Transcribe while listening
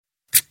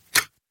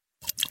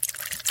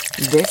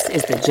This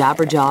is the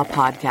Jabberjaw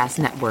Podcast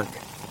Network.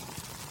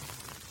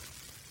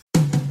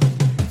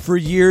 For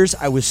years,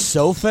 I was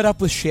so fed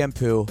up with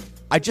shampoo,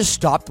 I just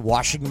stopped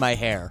washing my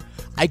hair.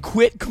 I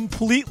quit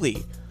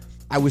completely.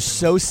 I was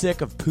so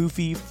sick of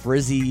poofy,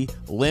 frizzy,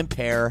 limp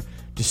hair,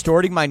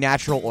 distorting my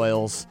natural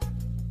oils.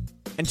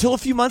 Until a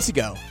few months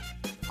ago,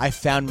 I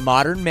found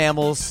Modern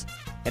Mammals,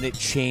 and it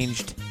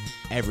changed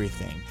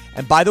everything.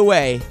 And by the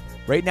way,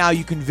 right now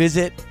you can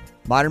visit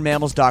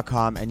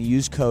modernmammals.com and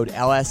use code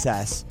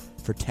LSS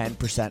for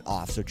 10%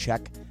 off. So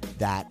check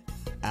that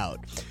out.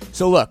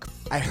 So look,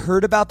 I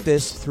heard about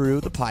this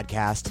through the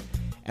podcast,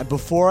 and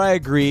before I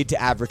agreed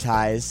to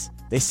advertise,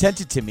 they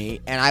sent it to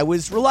me, and I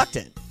was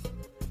reluctant.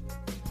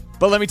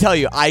 But let me tell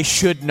you, I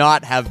should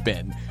not have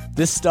been.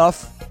 This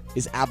stuff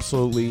is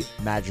absolutely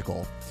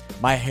magical.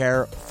 My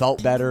hair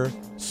felt better,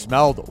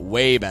 smelled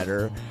way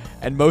better,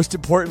 and most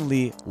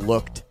importantly,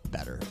 looked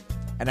better.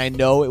 And I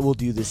know it will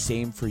do the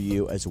same for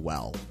you as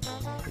well.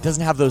 It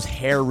doesn't have those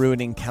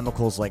hair-ruining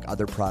chemicals like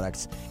other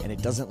products, and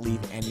it doesn't leave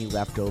any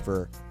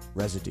leftover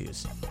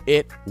residues.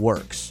 It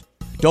works.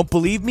 Don't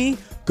believe me?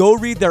 Go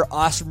read their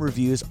awesome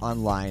reviews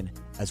online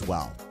as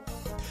well.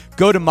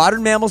 Go to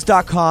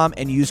modernmammals.com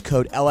and use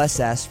code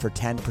LSS for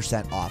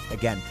 10% off.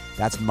 Again,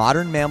 that's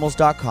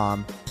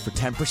modernmammals.com for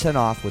 10%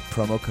 off with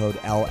promo code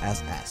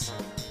LSS.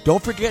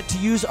 Don't forget to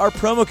use our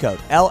promo code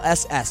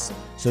LSS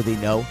so they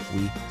know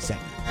we sent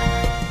you.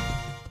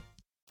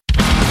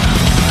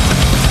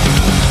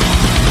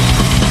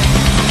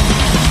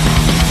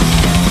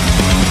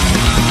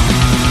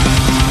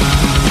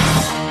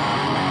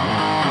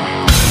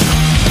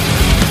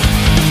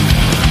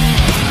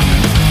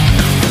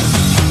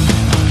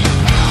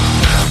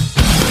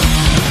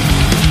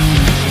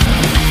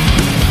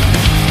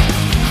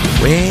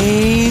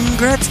 Wayne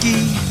Gretzky,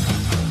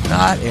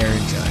 not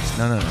Aaron Judge.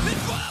 No.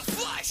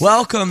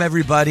 Welcome,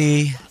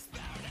 everybody,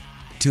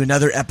 to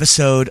another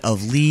episode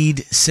of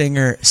Lead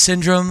Singer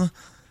Syndrome,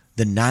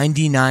 the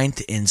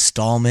 99th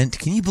installment.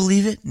 Can you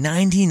believe it?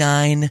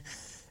 99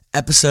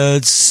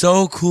 episodes.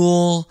 So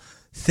cool.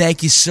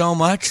 Thank you so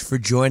much for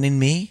joining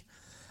me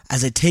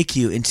as I take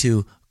you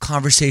into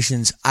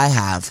conversations I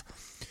have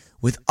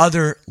with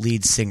other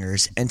lead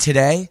singers. And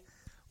today,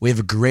 we have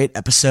a great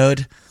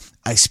episode.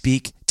 I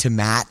speak to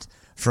Matt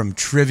from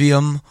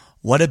Trivium.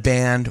 What a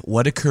band,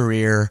 what a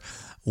career,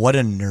 what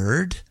a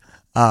nerd.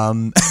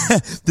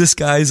 This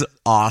guy's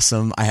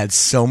awesome. I had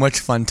so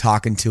much fun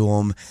talking to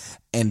him.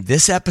 And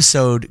this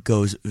episode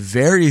goes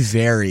very,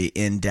 very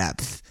in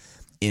depth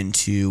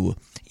into,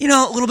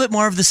 a little bit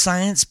more of the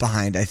science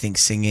behind, I think,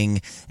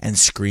 singing and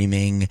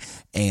screaming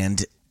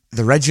and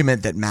the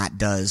regiment that Matt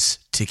does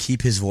to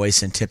keep his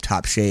voice in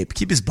tip-top shape,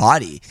 keep his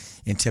body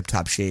in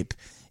tip-top shape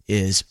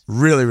is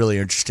really, really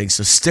interesting.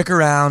 So stick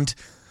around.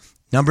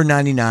 Number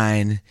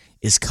 99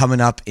 is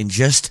coming up in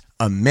just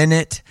a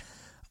minute.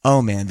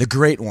 Oh man, the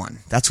great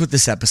one. That's what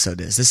this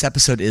episode is. This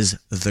episode is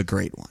the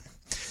great one.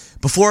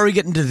 Before we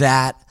get into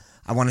that,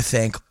 I want to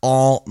thank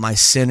all my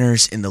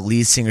sinners in the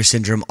Lead Singer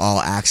Syndrome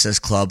All Access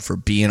Club for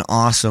being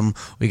awesome.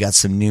 We got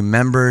some new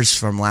members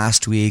from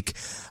last week.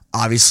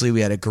 Obviously,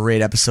 we had a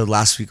great episode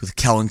last week with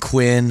Kellen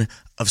Quinn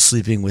of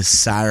Sleeping with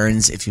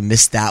Sirens. If you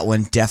missed that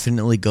one,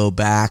 definitely go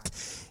back.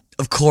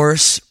 Of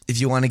course, if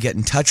you want to get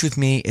in touch with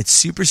me, it's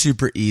super,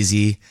 super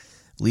easy.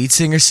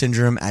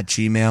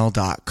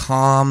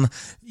 leadsingersyndrome@gmail.com.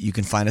 You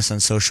can find us on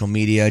social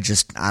media.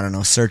 Just,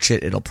 search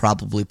it. It'll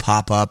probably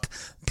pop up.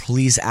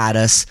 Please add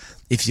us.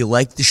 If you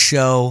like the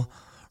show,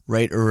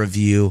 write a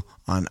review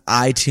on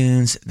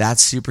iTunes.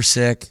 That's super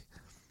sick.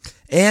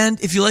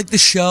 And if you like the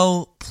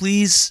show,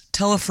 please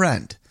tell a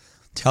friend.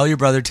 Tell your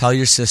brother, tell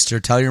your sister,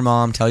 tell your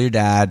mom, tell your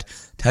dad,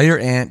 tell your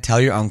aunt,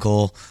 tell your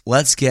uncle.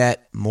 Let's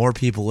get more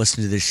people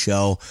listening to this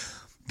show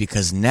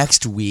because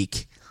next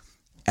week,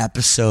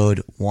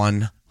 episode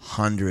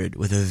 100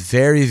 with a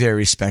very,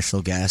 very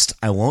special guest.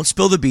 I won't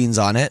spill the beans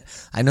on it.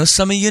 I know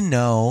some of you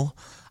know.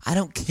 I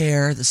don't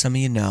care that some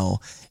of you know.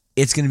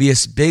 It's going to be a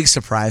big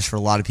surprise for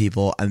a lot of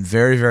people. I'm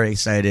very, very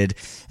excited.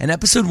 And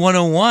episode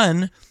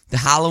 101, the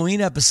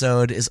Halloween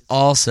episode, is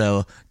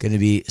also going to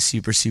be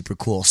super, super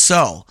cool.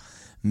 So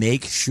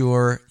make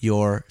sure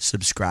you're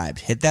subscribed.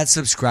 Hit that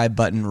subscribe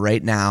button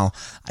right now.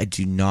 I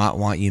do not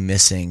want you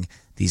missing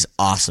these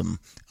awesome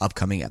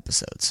upcoming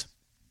episodes.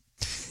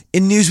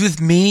 In news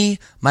with me,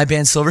 my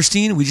band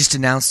Silverstein, we just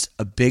announced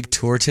a big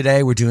tour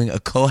today. We're doing a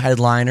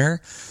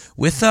co-headliner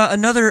with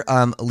another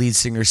Lead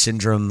Singer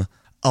Syndrome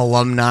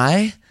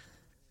alumni.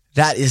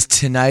 That is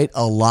tonight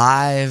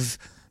alive.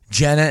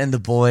 Jenna and the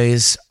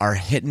boys are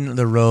hitting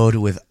the road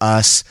with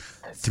us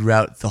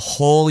throughout the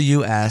whole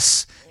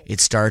U.S. It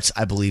starts,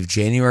 I believe,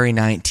 January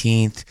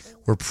 19th.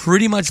 We're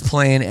pretty much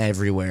playing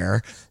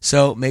everywhere,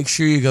 so make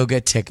sure you go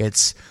get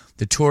tickets.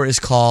 The tour is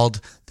called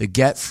the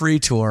Get Free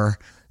Tour,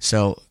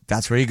 so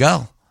that's where you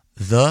go,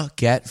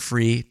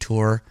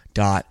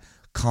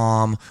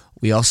 thegetfreetour.com.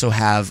 We also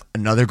have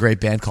another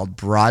great band called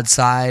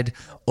Broadside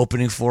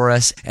opening for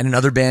us, and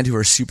another band who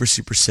are super,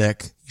 super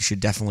sick. You should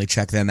definitely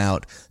check them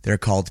out. They're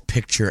called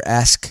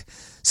Picturesque.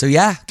 So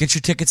yeah, get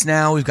your tickets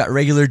now. We've got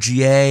regular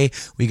GA,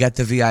 we got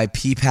the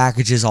VIP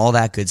packages, all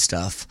that good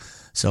stuff.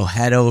 So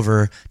head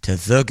over to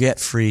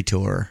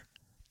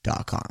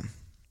thegetfreetour.com.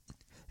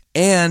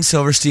 And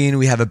Silverstein,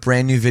 we have a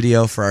brand new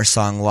video for our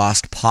song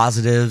Lost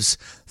Positives,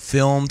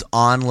 filmed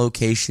on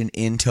location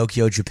in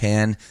Tokyo,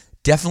 Japan.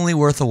 Definitely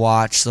worth a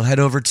watch. So head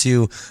over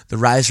to the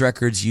Rise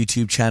Records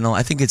YouTube channel.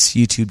 I think it's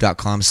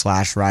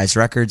youtube.com/Rise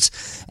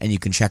Records, and you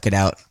can check it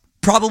out.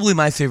 Probably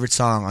my favorite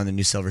song on the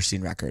new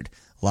Silverstein record,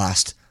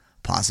 Lost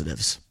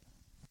Positives.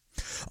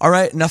 All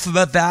right, enough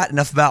about that.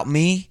 Enough about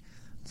me.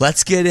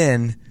 Let's get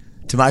in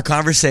to my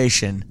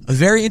conversation, a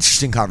very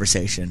interesting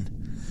conversation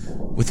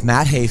with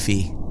Matt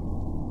Heafy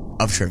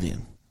of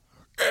Trivium.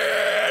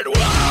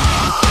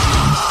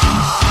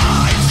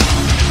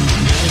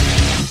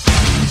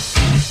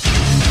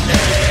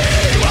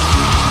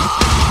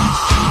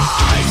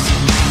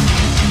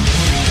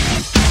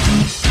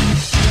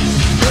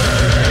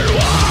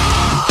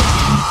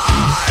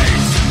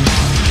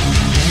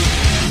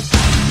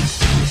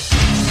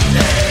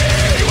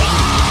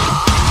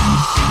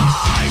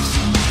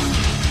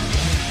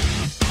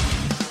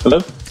 Hello.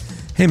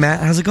 Hey Matt,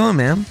 how's it going,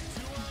 man?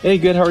 Hey,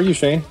 good. How are you,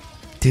 Shane?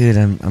 Dude,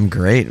 I'm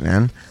great,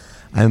 man.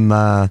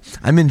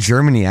 I'm in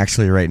Germany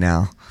actually right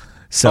now.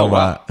 So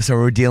wow. So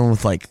we're dealing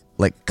with like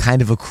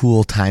kind of a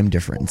cool time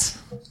difference.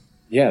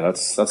 Yeah,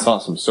 that's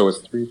awesome. So it's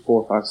 3,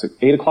 4, 5, 6,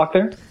 8 o'clock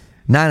there?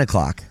 9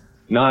 o'clock.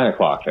 9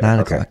 o'clock there. 9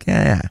 Okay. o'clock.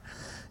 Yeah.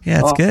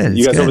 It's good. You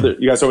It's guys good. over there?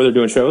 You guys over there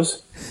doing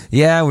shows?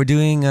 Yeah, we're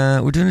doing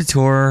a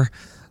tour.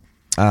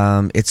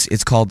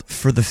 It's called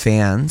For the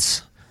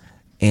Fans,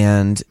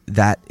 and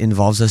that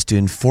involves us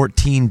doing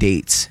 14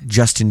 dates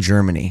just in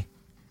Germany.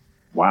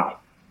 Wow.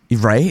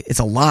 Right? It's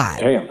a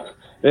lot. Damn.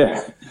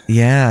 Yeah.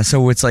 Yeah,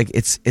 so it's like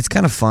it's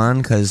kind of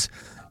fun because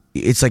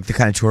it's like the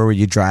kind of tour where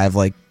you drive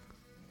like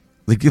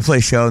you play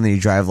a show and then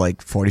you drive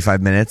like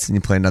 45 minutes and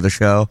you play another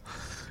show.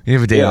 You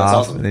have a day Yeah, that's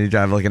off awesome. and then you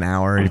drive like an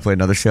hour and you play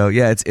another show.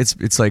 Yeah,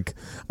 it's like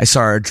I saw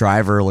our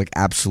driver like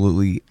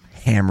absolutely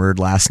hammered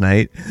last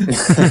night,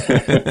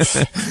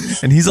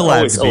 and he's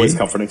allowed to be. Always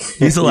comforting.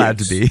 He's allowed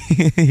to be.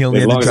 He only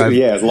As had long to drive.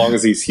 as long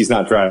as he's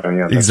not driving.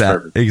 Yeah, that's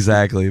perfect.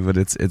 Exactly, but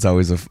it's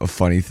always a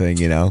funny thing,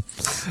 you know.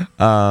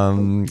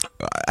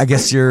 I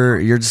guess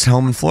you're just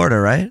home in Florida,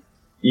 right?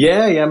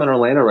 Yeah, I'm in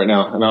Orlando right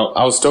now, and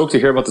I was stoked to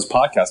hear about this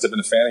podcast. I've been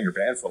a fan of your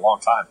band for a long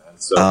time, man.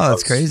 So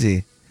That's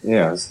crazy.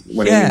 Yeah,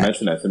 when you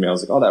mentioned that to me, I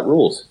was like, oh, that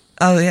rules.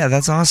 Oh yeah,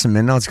 that's awesome,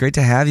 man. No, it's great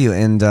to have you,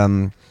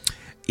 and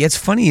it's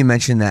funny you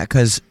mentioned that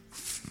because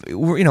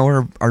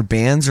our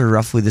bands are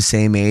roughly the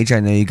same age.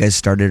 I know you guys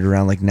started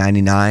around like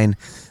 99.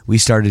 We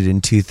started in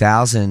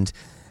 2000.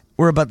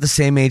 We're about the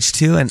same age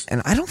too, and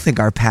I don't think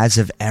our paths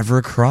have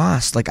ever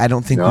crossed. Like I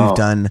don't think we've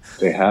done.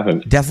 They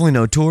haven't. Definitely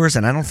no tours,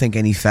 and I don't think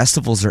any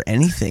festivals or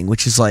anything,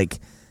 which is like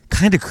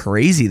kind of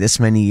crazy this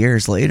many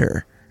years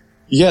later.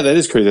 Yeah, that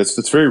is crazy.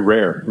 It's very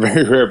rare,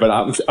 but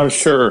I'm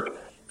sure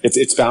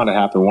it's bound to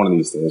happen one of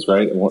these days,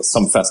 right?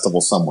 Some festival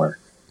somewhere.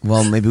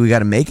 Well, maybe we got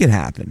to make it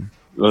happen.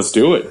 Let's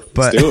do it.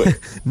 But Let's do it.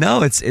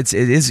 no, it's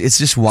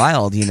just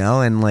wild, you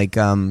know, and like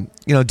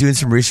doing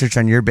some research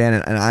on your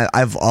band, and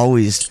I've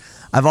always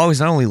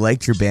not only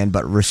liked your band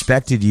but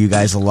respected you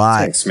guys a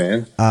lot. Thanks,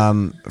 man.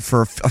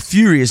 For a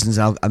few reasons.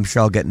 I'm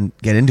sure I'll get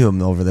into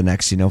them over the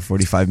next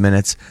 45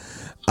 minutes.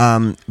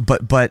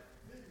 But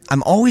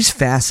I'm always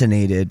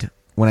fascinated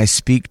when I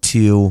speak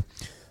to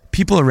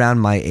people around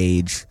my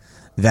age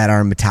that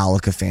are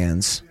Metallica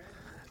fans.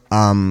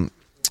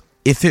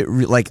 If it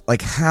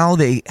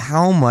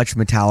how much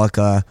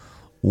Metallica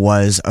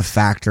was a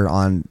factor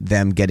on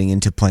them getting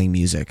into playing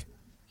music.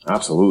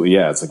 Absolutely,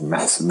 yeah. It's like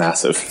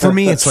massive. For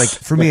me,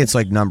 it's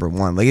like number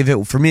one. Like if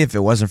it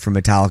wasn't for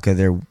Metallica,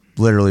 there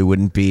literally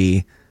wouldn't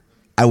be.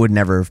 I would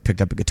never have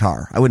picked up a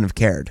guitar. I wouldn't have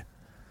cared.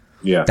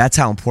 Yeah, that's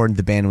how important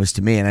the band was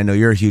to me. And I know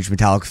you're a huge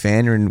Metallica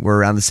fan, and we're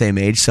around the same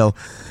age. So,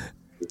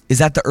 is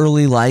that the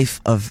early life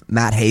of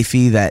Matt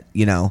Heafy that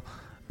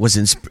was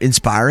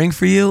inspiring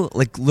for you,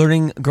 like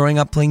growing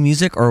up playing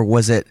music, or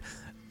was it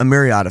a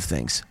myriad of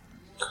things?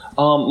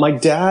 My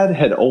dad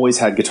had always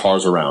had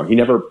guitars around. He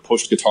never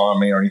pushed guitar on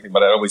me or anything,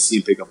 but I'd always see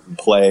him pick up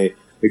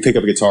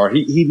a guitar.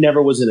 He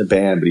never was in a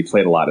band, but he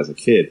played a lot as a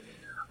kid.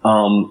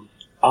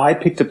 I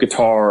picked up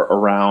guitar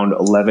around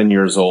 11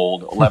 years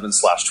old,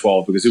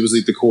 11/12, because it was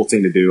like the cool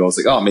thing to do. I was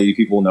like, oh, maybe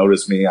people will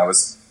notice me. I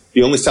was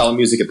the only style of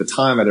music at the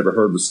time I'd ever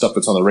heard was stuff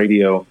that's on the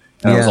radio.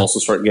 And I was also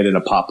starting to get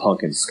into pop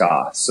punk and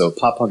ska. So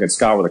pop punk and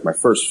ska were like my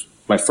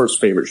first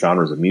favorite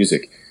genres of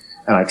music.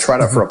 And I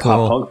tried out for a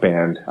pop punk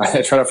band.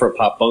 I tried out for a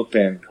pop punk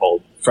band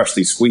called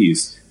Freshly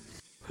Squeezed.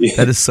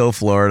 That is so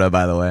Florida,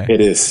 by the way. It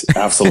is,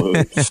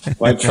 absolutely.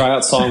 My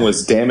tryout song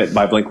was Damn It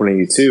by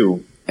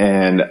Blink-182.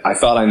 And I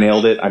thought I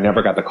nailed it. I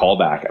never got the call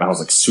back. And I was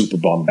like super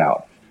bummed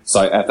out.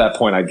 So at that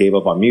point, I gave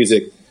up on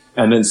music.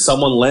 And then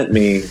someone lent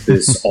me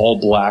this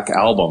all-black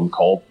album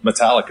called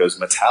Metallica's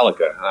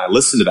Metallica. And I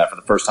listened to that for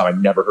the first time.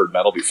 I'd never heard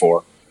metal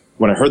before.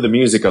 When I heard the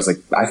music, I was like,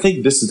 I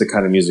think this is the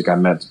kind of music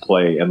I'm meant to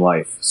play in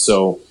life.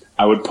 So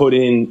I would put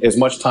in as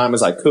much time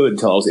as I could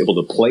until I was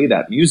able to play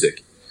that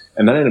music.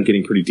 And then I ended up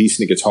getting pretty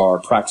decent at guitar,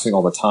 practicing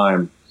all the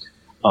time.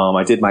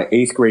 I did my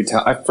 8th grade.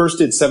 I first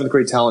did 7th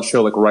grade talent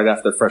show like right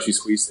after the Freshly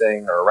Squeezed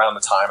thing, or around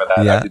the time of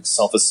that. Yeah. I did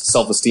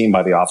Self-Esteem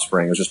by The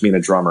Offspring. It was just me and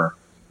a drummer.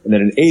 And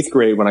then in 8th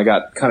grade, when I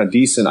got kind of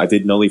decent, I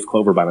did No Leaf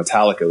Clover by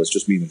Metallica. It was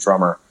just me and the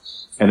drummer.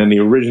 And then the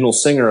original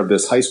singer of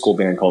this high school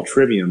band called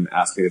Trivium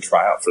asked me to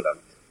try out for them.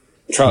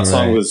 The tryout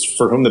song was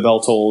For Whom the Bell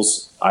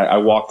Tolls. I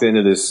walked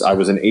into this. I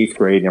was in 8th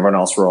grade, and everyone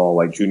else were all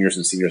like juniors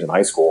and seniors in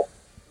high school.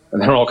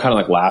 And they were all kind of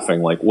like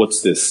laughing, like,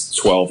 what's this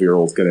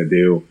 12-year-old going to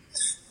do?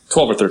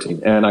 12 or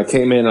 13. And I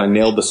came in and I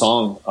nailed the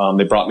song.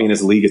 They brought me in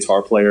as a lead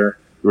guitar player.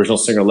 The original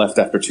singer left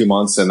after 2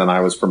 months, and then I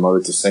was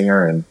promoted to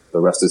singer, and the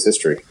rest is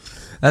history.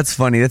 That's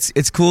funny.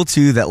 It's cool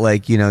too that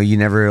like, you know, you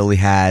never really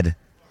had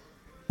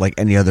like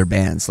any other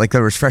bands. Like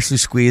there was Freshly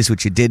Squeezed,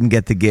 which you didn't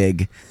get the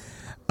gig.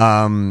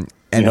 And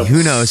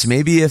who knows,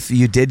 maybe if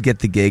you did get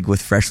the gig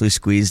with Freshly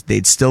Squeezed,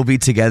 they'd still be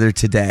together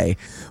today.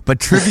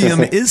 But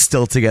Trivium is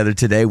still together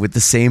today with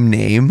the same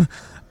name.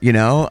 You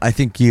know, I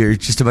think you're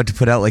just about to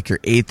put out like your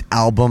 8th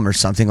album or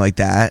something like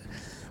that,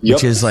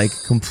 which is like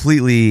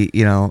completely,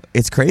 you know,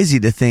 it's crazy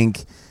to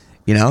think,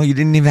 you know, you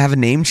didn't even have a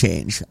name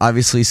change.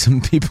 Obviously, some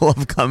people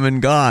have come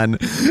and gone.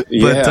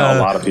 Yeah,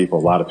 a lot of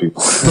people.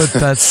 But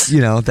that's,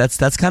 you know,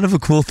 that's kind of a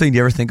cool thing. Do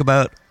you ever think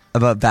about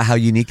that, how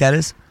unique that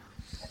is?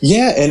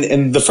 Yeah,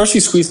 and the Freshly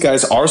Squeezed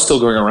guys are still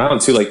going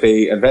around too. Like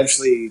they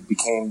eventually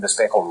became this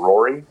band called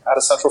Rory out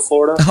of Central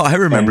Florida. Oh, I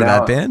remember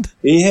that band.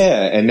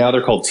 Yeah, and now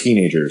they're called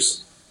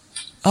Teenagers.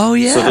 Oh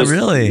yeah,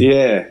 really?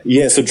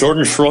 Yeah. So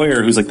Jordan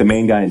Schroyer, who's like the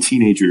main guy in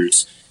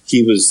Teenagers,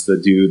 he was the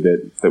dude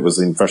that was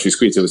in Freshly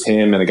Squeezed. It was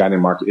him and a guy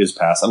named Mark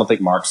Ispass. I don't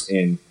think Mark's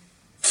in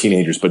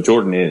Teenagers, but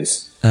Jordan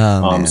is.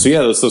 So yeah,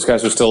 those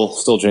guys are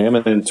still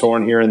jamming and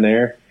touring here and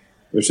there,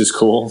 which is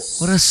cool.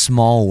 What a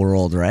small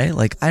world, right?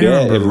 Like I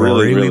remember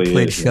Rory. Really we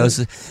played shows.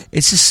 Yeah.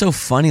 It's just so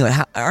funny.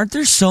 Like, aren't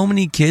there so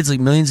many kids, like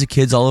millions of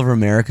kids all over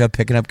America,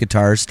 picking up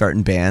guitars,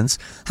 starting bands?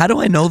 How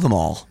do I know them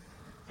all?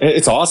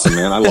 It's awesome,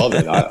 man. I love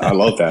it. I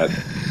love that.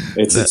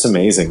 It's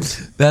amazing.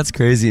 That's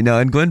crazy. No,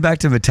 and going back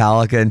to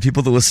Metallica, and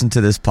people that listen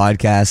to this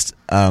podcast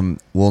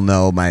will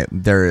know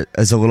there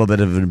is a little bit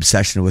of an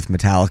obsession with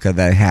Metallica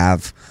that I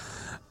have.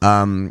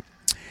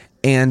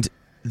 And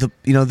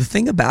the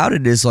thing about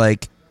it is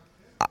like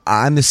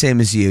I'm the same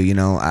as you. You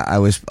know, I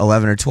was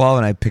 11 or 12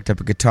 and I picked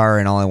up a guitar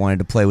and all I wanted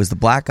to play was the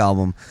Black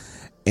Album,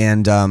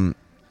 and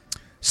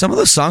some of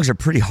those songs are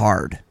pretty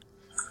hard.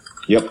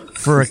 Yep.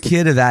 For a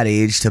kid of that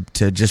age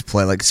to just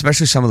play, like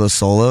especially some of those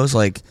solos,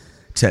 like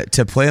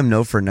to play them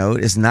note for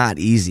note is not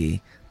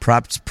easy.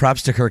 Props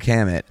to Kirk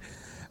Hammett.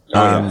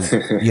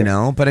 You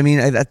know, but I mean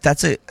I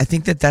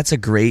think that's a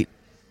great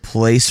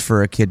place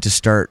for a kid to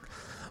start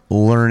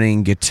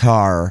learning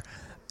guitar.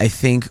 I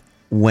think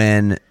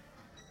when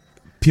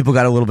people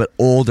got a little bit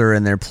older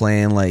and they're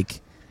playing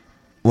like,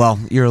 well,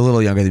 you're a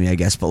little younger than me, I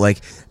guess, but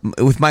like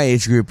with my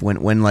age group,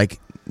 when like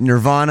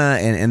Nirvana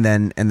and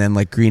then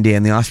like Green Day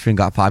and The Offspring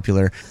got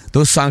popular,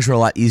 those songs were a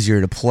lot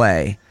easier to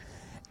play,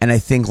 and I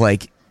think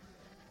like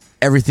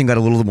everything got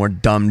a little more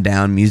dumbed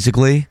down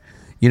musically.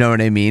 You know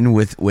what I mean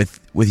with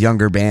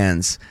younger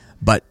bands.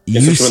 But you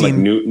seem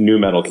when like new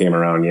metal came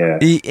around,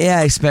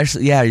 yeah,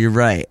 especially you're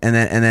right, and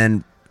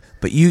then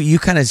but you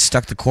kind of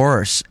stuck the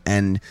course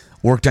and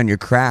worked on your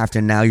craft,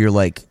 and now you're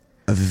like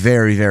a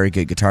very, very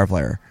good guitar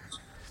player.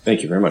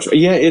 Thank you very much.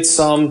 Yeah, it's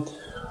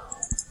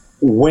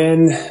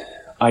when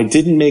I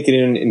didn't make it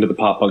into the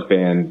pop punk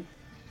band,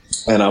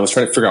 and I was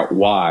trying to figure out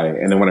why.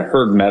 And then when I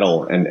heard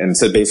metal and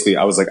said basically,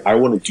 I was like, I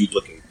want to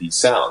duplicate these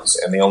sounds.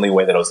 And the only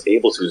way that I was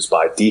able to is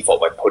by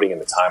default, by putting in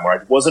the time where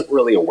I wasn't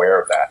really aware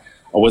of that.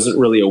 I wasn't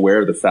really aware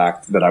of the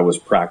fact that I was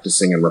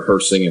practicing and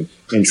rehearsing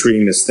and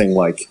treating this thing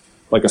like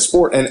a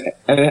sport.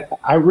 And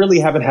I really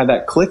haven't had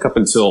that click up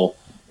until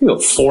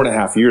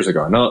 4.5 years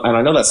ago. I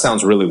know that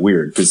sounds really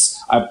weird because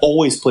I've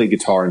always played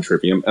guitar in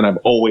Trivium, and I've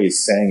always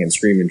sang and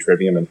screamed in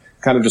Trivium and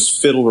kind of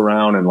just fiddled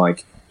around and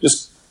like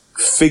just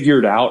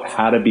figured out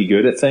how to be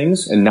good at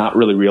things, and not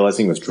really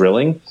realizing it was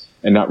drilling,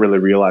 and not really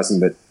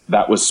realizing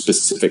that was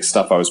specific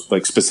stuff. I was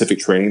like specific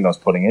training that I was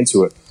putting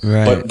into it.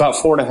 Right. But about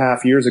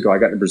 4.5 years ago, I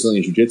got into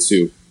Brazilian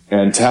Jiu-Jitsu,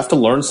 and to have to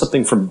learn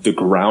something from the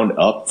ground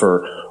up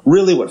for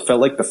really what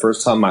felt like the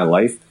first time in my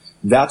life,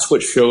 that's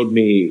what showed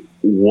me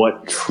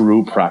what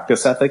true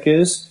practice ethic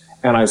is.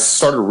 And I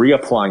started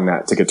reapplying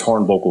that to guitar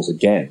and vocals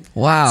again.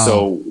 Wow.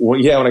 So,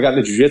 when I got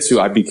into jiu-jitsu,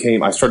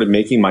 I started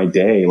making my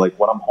day, like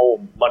when I'm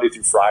home Monday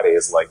through Friday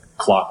is like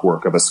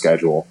clockwork of a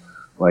schedule.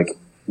 Like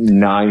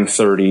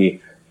 9:30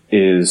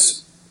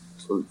 is,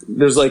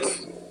 there's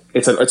like,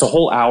 it's a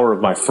whole hour of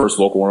my first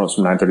vocal warm-ups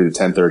from 9:30 to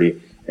 10:30.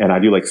 And I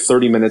do like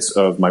 30 minutes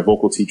of my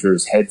vocal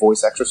teacher's head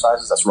voice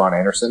exercises. That's Ron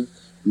Anderson.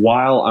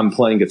 While I'm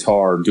playing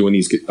guitar, while I'm doing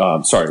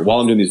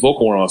these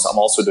vocal warm-ups, I'm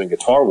also doing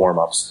guitar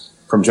warm-ups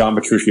from John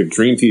Petrucci of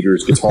Dream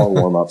Theater's guitar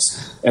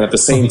warm-ups. And at the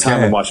same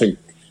time, I'm watching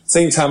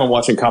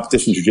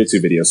competition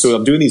jiu-jitsu videos. So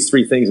I'm doing these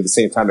three things at the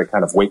same time to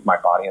kind of wake my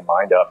body and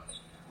mind up.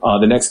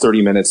 The next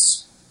 30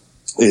 minutes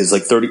is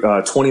like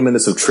 20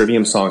 minutes of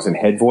Trivium songs in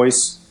head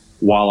voice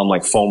while I'm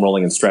like foam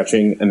rolling and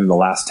stretching. And then the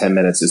last 10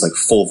 minutes is like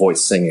full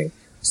voice singing.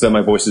 So then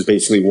my voice is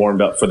basically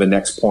warmed up for the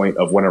next point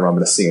of whenever I'm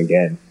going to sing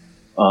again.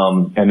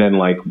 And then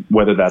like,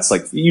 whether that's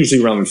like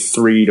usually around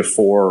 3 to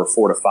 4 or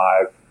 4 to 5,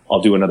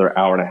 I'll do another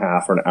hour and a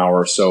half or an hour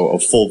or so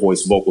of full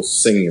voice vocals,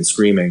 singing and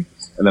screaming,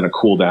 and then a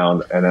cool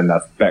down. And then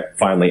that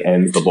finally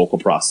ends the vocal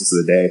process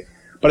of the day.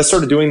 But I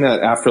started doing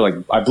that after, like,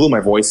 I blew my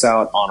voice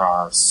out on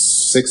our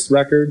 6th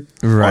record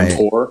on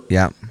tour.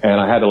 Yeah. And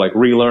I had to, like,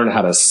 relearn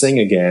how to sing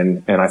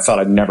again. And I thought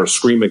I'd never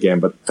scream again.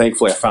 But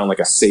thankfully, I found, like,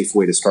 a safe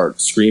way to start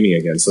screaming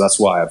again. So that's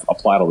why I've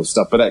applied all this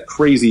stuff. But that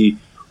crazy,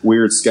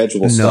 weird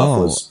schedule stuff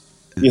was,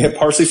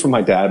 partially from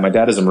my dad. My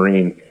dad is a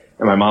Marine,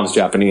 and my mom's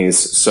Japanese.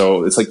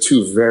 So it's, like,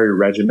 2 very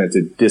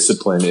regimented,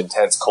 disciplined,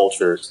 intense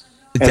cultures.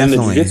 And then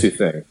the jiu-jitsu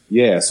thing.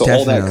 Yeah. So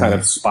all that kind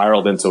of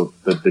spiraled into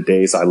the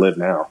days I live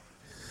now.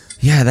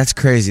 Yeah, that's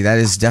crazy. That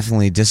is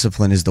definitely,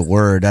 discipline is the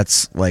word.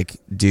 That's like,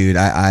 dude,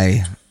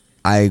 I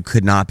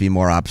could not be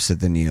more opposite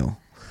than you.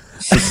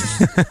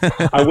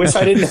 I wish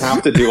I didn't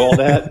have to do all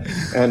that.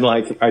 And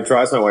like, it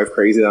drives my wife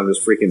crazy that I'm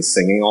just freaking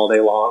singing all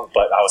day long.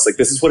 But I was like,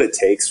 this is what it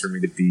takes for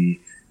me to be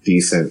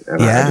decent.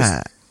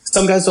 And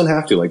some guys don't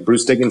have to. Like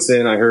Bruce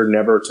Dickinson, I heard,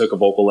 never took a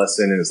vocal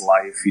lesson in his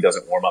life. He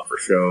doesn't warm up for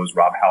shows.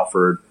 Rob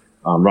Halford.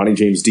 Ronnie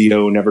James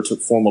Dio never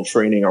took formal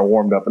training or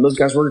warmed up, and those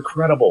guys were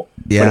incredible.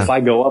 Yeah. But if I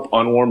go up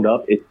unwarmed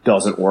up, it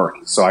doesn't work.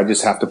 So I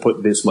just have to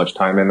put this much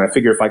time in. I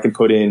figure if I can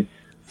put in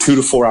 2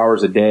 to 4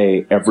 hours a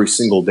day every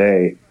single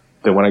day,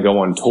 then when I go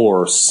on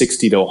tour,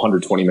 60 to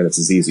 120 minutes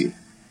is easy.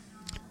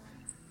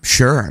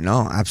 Sure.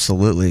 No,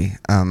 absolutely.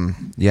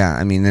 Yeah,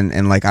 I mean,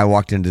 and like I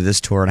walked into this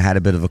tour and I had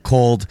a bit of a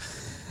cold,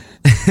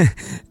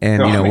 and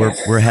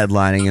we're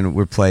headlining and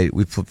we played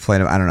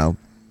I don't know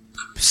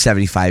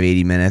 75,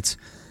 80 minutes.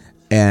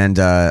 And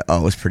it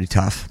was pretty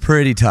tough.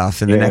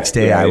 And the next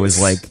day I was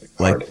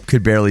like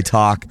could barely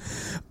talk.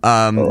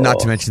 Not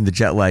to mention the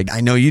jet lag.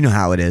 I know you know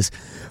how it is.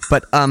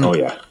 But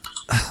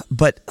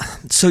But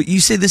so you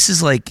say this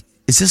is like,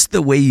 is this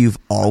the way you've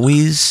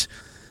always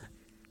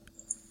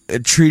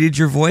treated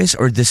your voice,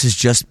 or this is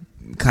just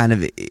kind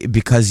of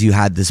because you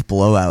had this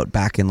blowout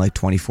back in like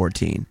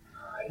 2014?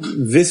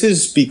 This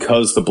is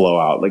because the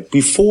blowout. Like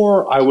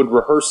before, I would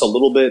rehearse a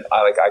little bit.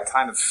 I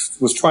kind of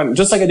was trying,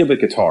 just like I did with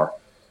guitar,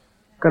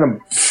 kind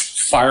of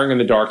firing in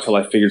the dark till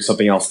I figured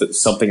something out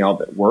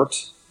that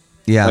worked.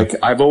 Yeah. Like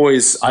I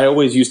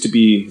always used to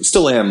be,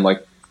 still am,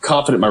 like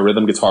confident in my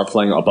rhythm guitar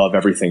playing above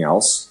everything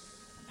else.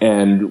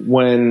 And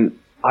when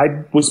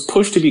I was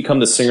pushed to become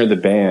the singer of the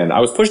band,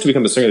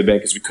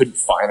 because we couldn't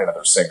find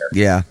another singer.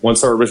 Yeah.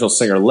 Once our original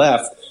singer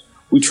left,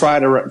 we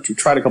tried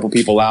a couple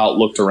people out,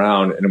 looked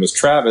around, and it was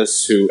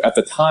Travis, who at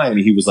the time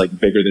he was like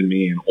bigger than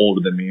me and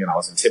older than me, and I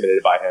was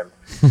intimidated by him.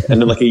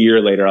 And then like a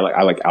year later,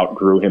 I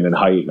outgrew him in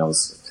height, and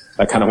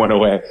that kind of went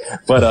away.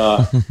 But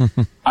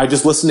I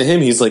just listened to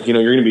him. He's like,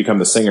 you're going to become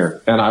the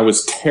singer. And I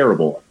was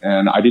terrible.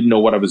 And I didn't know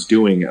what I was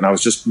doing. And I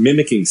was just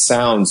mimicking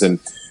sounds. And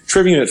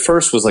Trivium at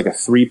first was like a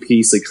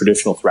 3-piece, like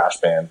traditional thrash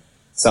band.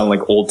 Sounded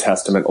like Old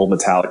Testament, old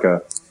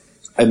Metallica.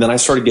 And then I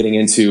started getting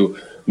into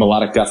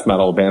melodic death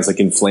metal, bands like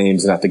In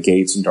Flames and At the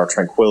Gates and Dark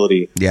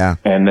Tranquillity. Yeah.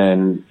 And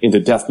then into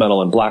death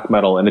metal and black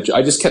metal. And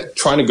I just kept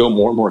trying to go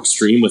more and more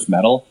extreme with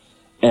metal.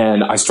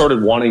 And I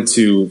started wanting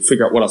to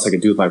figure out what else I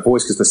could do with my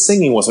voice, because the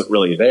singing wasn't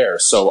really there.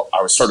 So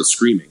I started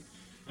screaming.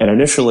 And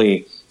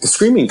initially, the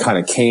screaming kind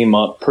of came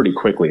up pretty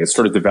quickly. It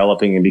started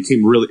developing and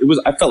became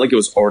I felt like it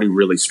was already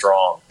really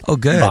strong. Oh,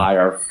 good. By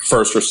our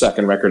first or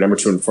second record, Ember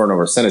to Inferno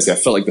or Ascendancy, I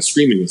felt like the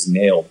screaming was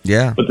nailed.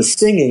 Yeah. But the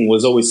singing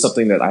was always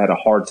something that I had a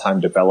hard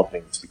time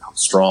developing to become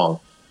strong.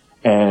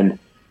 And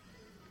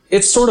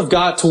it sort of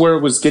got to where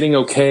it was getting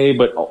okay,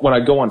 but when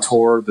I'd go on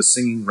tour, the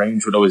singing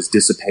range would always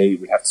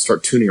dissipate. We'd have to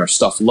start tuning our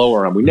stuff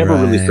lower, and we never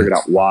really figured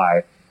out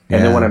why.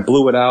 And then when I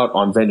blew it out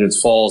on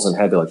Vengeance Falls and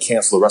had to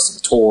cancel the rest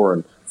of the tour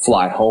and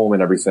fly home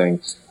and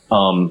everything,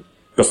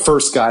 the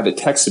first guy that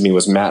texted me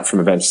was Matt from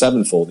Avenged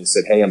Sevenfold. He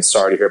said, "Hey, I'm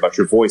sorry to hear about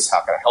your voice.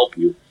 How can I help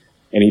you?"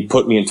 And he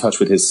put me in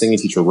touch with his singing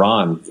teacher,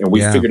 Ron, and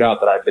we figured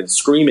out that I've been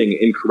screaming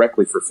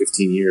incorrectly for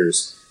 15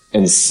 years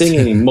and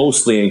singing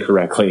mostly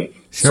incorrectly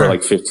for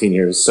like 15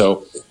 years.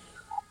 So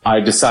I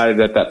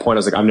decided at that point, I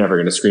was like, I'm never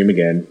going to scream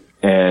again.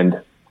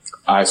 And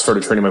I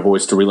started training my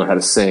voice to relearn how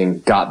to sing,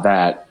 got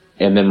that.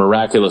 And then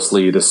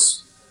miraculously,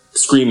 this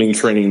screaming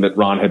training that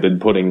Ron had been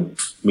putting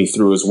me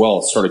through as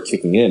well started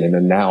kicking in. And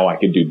then now I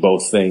can do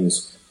both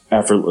things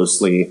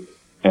effortlessly.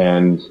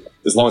 And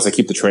as long as I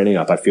keep the training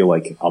up, I feel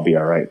like I'll be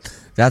all right.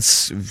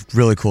 That's a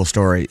really cool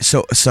story.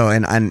 So,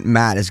 and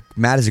Matt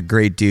is a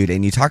great dude.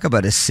 And you talk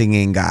about a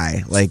singing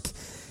guy.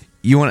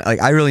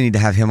 I really need to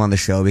have him on the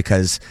show,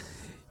 because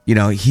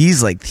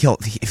he's like,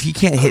 if he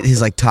can't hit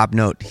his top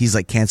note, he's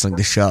like canceling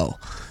the show.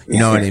 You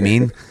know what I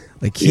mean?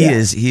 Like he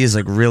is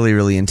like really,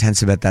 really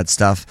intense about that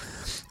stuff.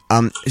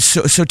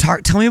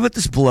 Tell me about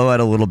this blowout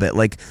a little bit.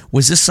 Like,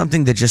 was this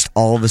something that just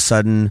all of a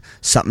sudden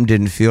something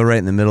didn't feel right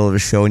in the middle of a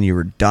show and you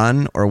were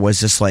done? Or was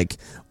this like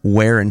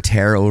wear and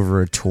tear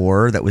over a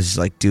tour that was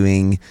like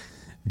doing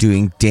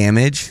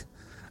damage?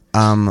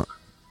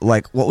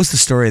 Like, what was the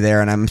story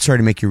there? And I'm sorry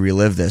to make you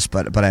relive this,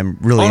 but I'm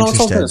really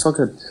interested. It's all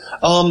good.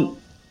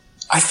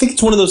 I think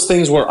it's one of those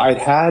things where I'd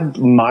had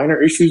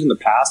minor issues in the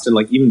past, and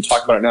like even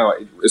talking about it now,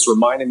 it's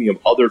reminding me of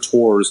other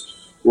tours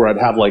where I'd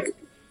have like,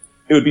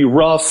 it would be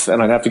rough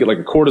and I'd have to get like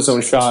a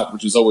cortisone shot,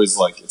 which is always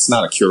like, it's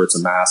not a cure, it's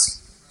a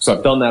mask. So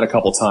I've done that a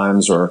couple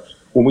times. Or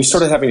when we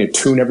started having to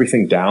tune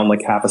everything down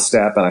like half a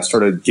step, and I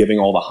started giving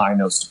all the high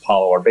notes to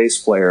Paulo, our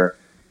bass player,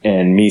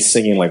 and me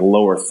singing like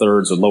lower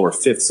thirds or lower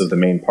fifths of the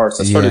main parts,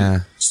 I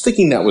started just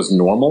thinking that was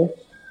normal.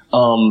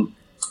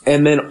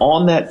 And then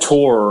on that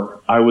tour,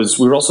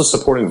 we were also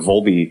supporting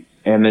Volbeat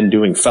and then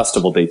doing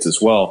festival dates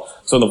as well.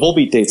 So the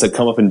Volbeat dates, I'd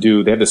come up and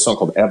they had this song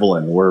called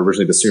Evelyn, where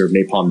originally the singer of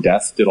Napalm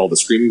Death did all the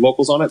screaming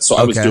vocals on it. So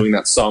I was doing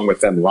that song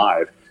with them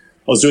live.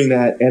 I was doing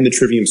that and the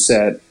Trivium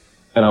set,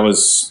 and I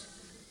was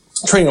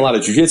training a lot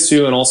of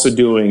jiu-jitsu and also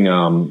doing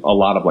a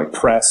lot of like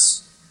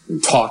press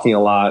and talking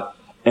a lot.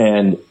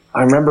 And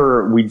I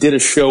remember we did a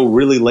show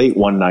really late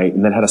one night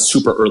and then had a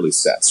super early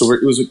set. So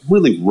it was like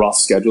really rough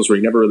schedules where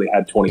you never really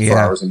had 24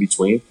 hours in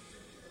between.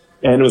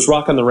 And it was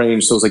Rock on the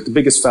Range. So it was like the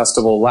biggest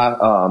festival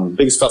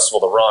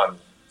to run.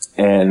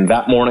 And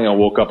that morning I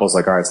woke up, I was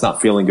like, all right, it's not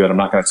feeling good. I'm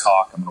not going to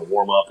talk. I'm going to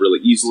warm up really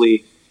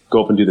easily,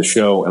 go up and do the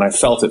show. And I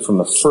felt it from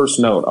the first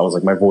note. I was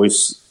like, my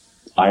voice,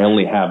 I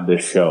only have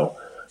this show.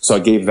 So I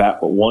gave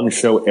that one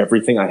show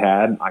everything I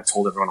had. I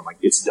told everyone, I'm like,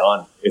 it's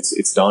done.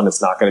 It's done.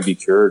 It's not going to be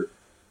cured.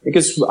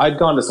 Because I'd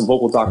gone to some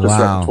vocal doctors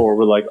throughout the tour.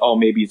 We're like, oh,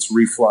 maybe it's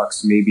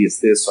reflux. Maybe it's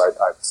this.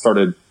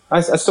 So I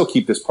still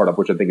keep this part up,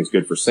 which I think is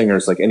good for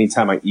singers. Like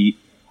anytime I eat,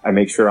 I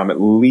make sure I'm at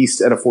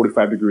least at a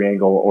 45-degree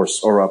angle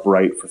or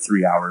upright for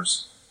 3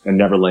 hours and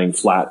never laying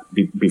flat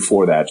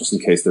before that, just in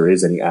case there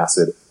is any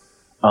acid.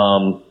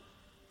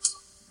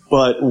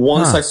 But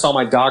once I saw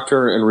my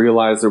doctor and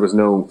realized there was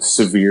no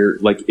severe,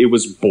 like it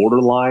was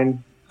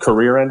borderline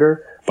career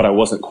ender, but I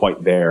wasn't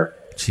quite there.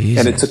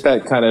 Jesus. And it took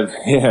that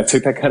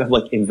kind of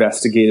like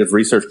investigative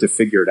research to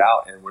figure it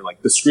out. And we're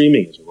like, the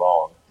screaming is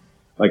wrong.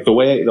 Like the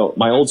way,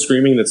 my old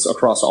screaming that's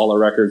across all our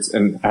records,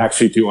 and I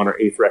actually do on our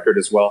 8th record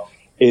as well,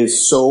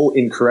 is so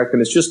incorrect.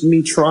 And it's just me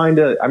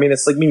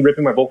it's like me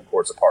ripping my vocal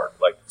cords apart,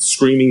 like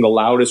screaming the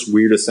loudest,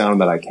 weirdest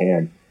sound that I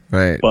can.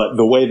 Right. But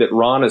the way that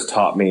Ron has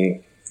taught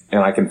me,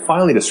 and I can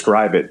finally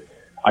describe it,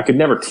 I could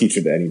never teach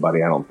it to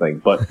anybody, I don't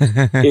think, but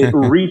it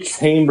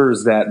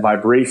rechambers that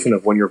vibration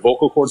of when your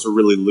vocal cords are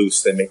really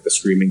loose, they make the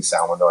screaming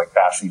sound when they're like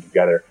bashing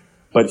together.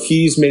 But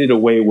he's made it a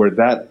way where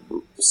that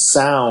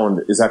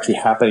sound is actually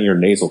happening in your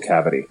nasal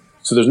cavity.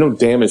 So there's no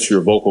damage to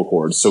your vocal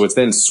cords. So it's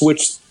then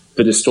switched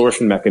the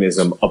distortion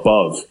mechanism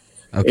above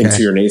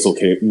into your nasal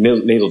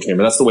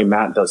chamber. That's the way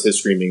Matt does his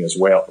screaming as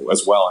well.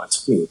 And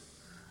it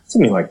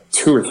took me like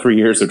 2 or 3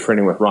 years of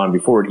training with Ron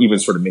before it even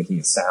started making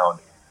a sound.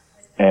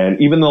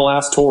 And even the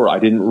last tour, I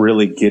didn't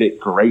really get it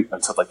great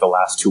until like the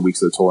last 2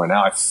 weeks of the tour. And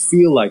now I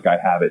feel like I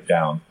have it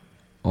down.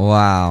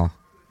 Wow,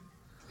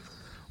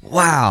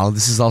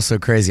 this is also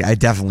crazy. I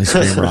definitely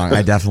scream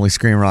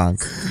wrong.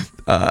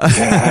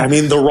 I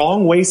mean, the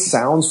wrong way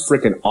sounds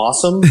freaking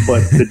awesome,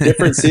 but the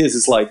difference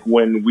is like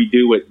when we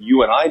do what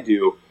you and I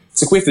do,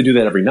 it's like we have to do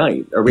that every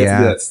night, or we have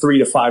to do that 3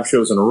 to 5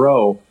 shows in a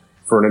row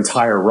for an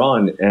entire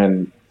run,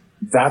 and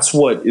that's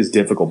what is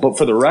difficult. But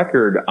for the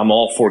record, I'm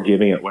all for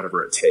giving it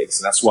whatever it takes,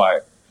 and that's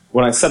why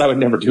when I said I would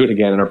never do it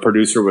again, and our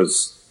producer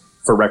was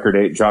for Record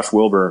 8, Josh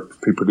Wilbur,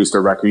 who produced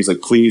our record, he's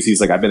like,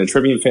 please, I've been a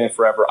Trivium fan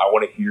forever. I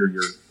want to hear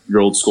your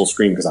old school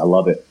scream because I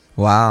love it.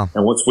 Wow.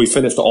 And once we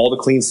finished all the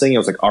clean singing, I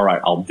was like, all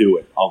right, I'll do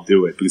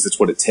it because it's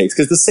what it takes.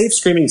 Because the safe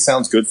screaming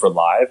sounds good for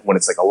live when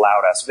it's like a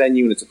loud ass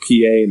venue and it's a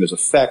PA and there's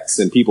effects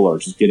and people are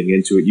just getting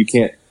into it. You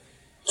can't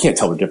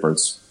tell the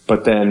difference.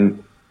 But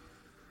then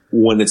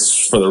when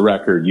it's for the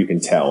record, you can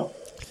tell.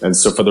 And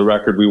so for the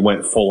record, we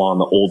went full on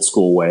the old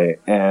school way.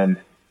 And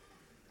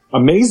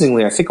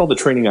amazingly, I think all the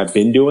training I've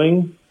been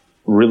doing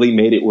really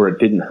made it where it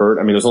didn't hurt.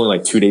 I mean, it was only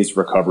like 2 days of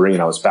recovery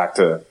and I was back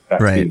to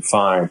being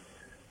fine.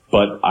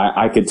 But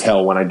I could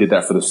tell when I did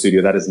that for the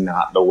studio, that is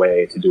not the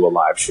way to do a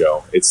live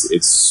show.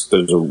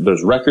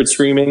 There's record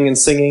screaming and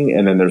singing,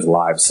 and then there's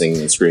live singing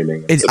and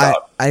screaming.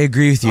 I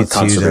agree with you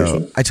too,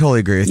 though. I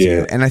totally agree with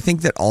you. And I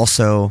think that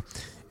also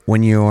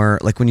when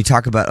you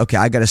talk about, okay,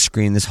 I got to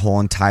scream this whole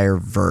entire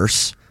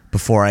verse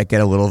before I get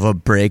a little of a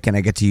break and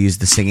I get to use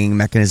the singing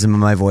mechanism of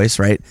my voice,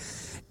 right?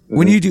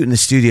 When you do it in the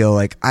studio,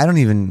 like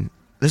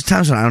there's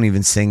times when I don't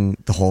even sing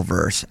the whole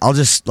verse. I'll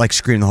just like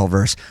scream the whole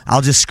verse. I'll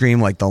just scream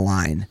like the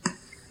line.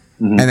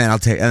 And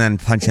then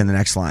punch in the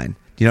next line.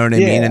 Do you know what I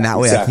mean? And that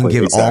way I can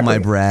give all my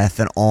breath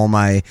and all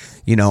my,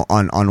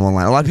 on one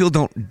line. A lot of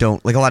people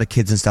don't like, a lot of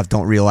kids and stuff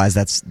don't realize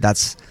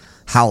that's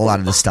how a lot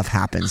of this stuff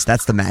happens.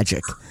 That's the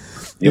magic,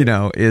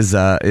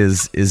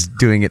 is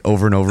doing it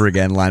over and over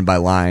again, line by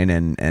line.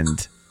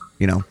 And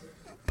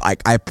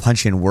I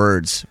punch in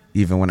words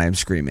even when I'm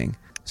screaming.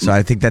 So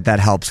I think that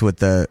helps with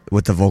the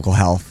vocal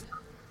health.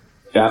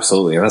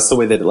 Absolutely. And that's the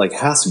way that it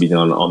has to be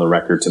done on the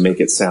record to make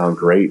it sound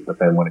great. But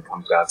then when it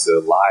comes down to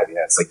live,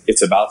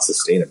 it's about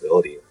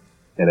sustainability.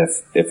 And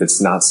if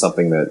it's not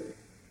something that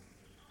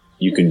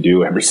you can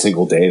do every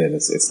single day, then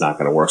it's not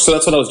going to work. So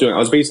that's what I was doing. I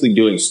was basically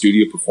doing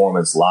studio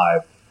performance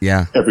live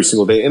every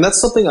single day. And that's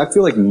something I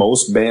feel like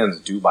most bands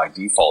do by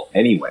default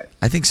anyway.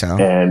 I think so.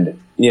 And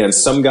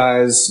some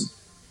guys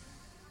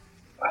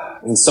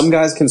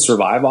can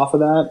survive off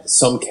of that.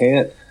 Some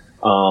can't.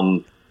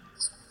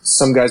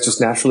 Some guys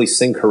just naturally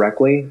sing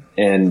correctly.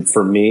 And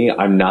for me,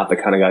 I'm not the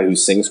kind of guy who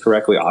sings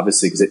correctly,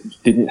 obviously, because it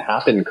didn't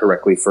happen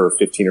correctly for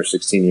 15 or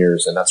 16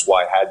 years. And that's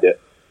why I had to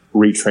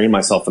retrain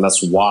myself. And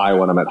that's why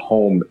when I'm at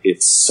home,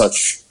 it's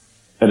such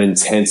an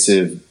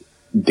intensive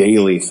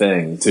daily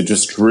thing to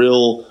just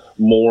drill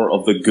more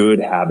of the good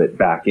habit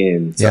back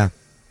in to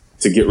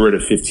get rid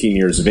of 15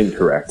 years of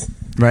incorrect.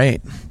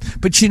 Right.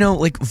 But,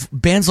 like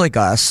bands like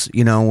us,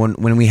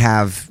 when we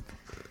have,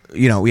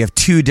 we have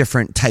two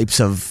different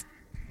types of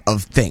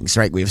things,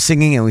 right? We have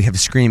singing and we have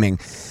screaming.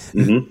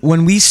 Mm-hmm.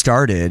 When we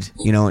started,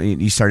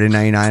 you started in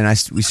 99,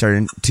 we started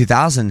in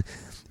 2000,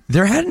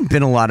 there hadn't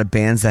been a lot of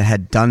bands that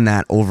had done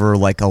that over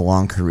like a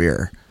long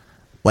career,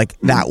 like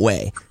that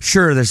way.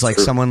 Sure, there's like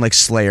someone like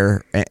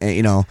Slayer,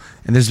 and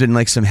there's been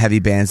like some heavy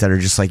bands that are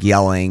just like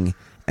yelling,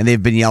 and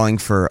they've been yelling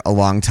for a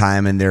long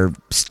time, and they're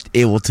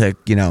able to,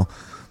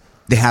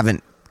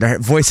 their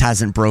voice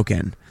hasn't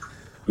broken.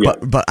 Yeah.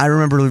 But I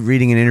remember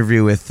reading an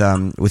interview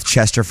with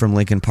Chester from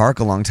Linkin Park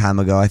a long time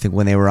ago, I think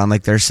when they were on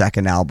like their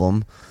second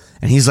album,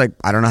 and he's like,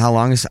 I don't know how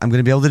long I'm going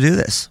to be able to do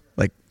this.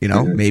 Like,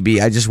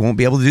 maybe I just won't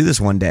be able to do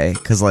this one day.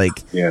 Cause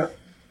like,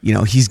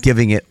 he's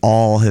giving it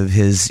all of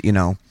his,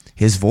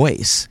 his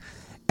voice.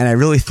 And I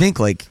really think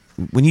like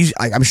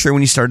I'm sure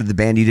when you started the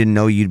band, you didn't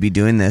know you'd be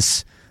doing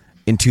this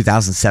in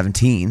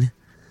 2017.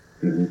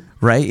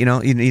 Mm-hmm. Right.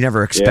 You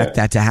never expect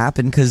that to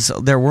happen because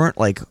there weren't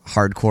like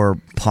hardcore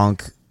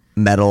punk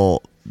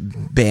metal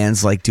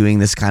bands like doing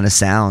this kind of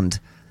sound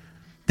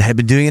that had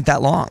been doing it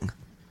that long.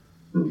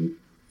 Mm-hmm.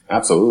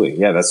 Absolutely.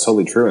 Yeah, that's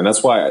totally true. And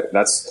that's why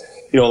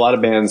a lot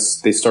of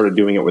bands, they started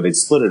doing it where they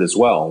split it as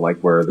well. Like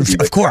where the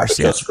of course,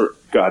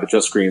 God, it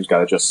just screams,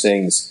 God, it just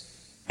sings.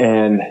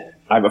 And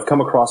I've come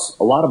across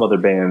a lot of other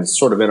bands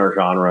sort of in our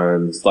genre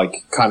and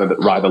like kind of that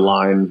ride the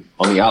line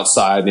on the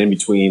outside and in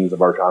between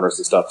of our genres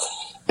and stuff.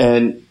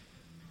 And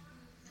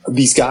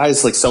these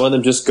guys, like some of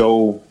them just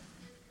go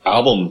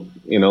album,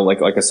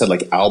 like I said,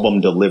 like album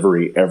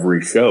delivery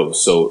every show.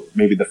 So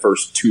maybe the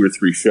first 2 or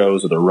 3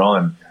 shows of the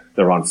run,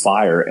 they're on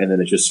fire, and then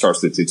it just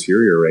starts to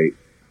deteriorate.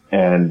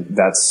 And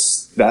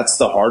that's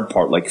the hard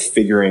part, like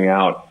figuring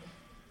out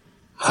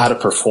how to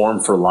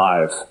perform for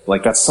live.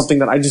 Like that's something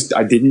that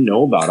I didn't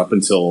know about up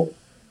until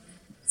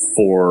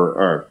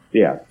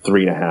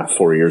 3.5,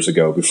 4 years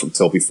ago,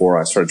 before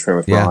I started training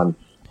with Ron.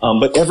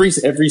 But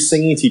every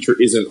singing teacher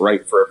isn't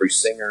right for every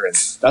singer, and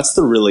that's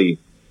the really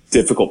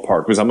difficult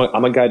part, because I'm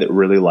a guy that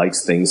really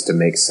likes things to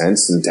make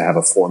sense and to have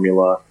a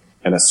formula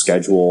and a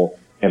schedule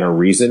and a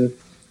reason.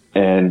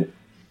 And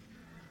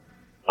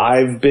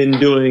I've been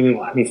doing,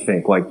 let me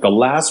think, like the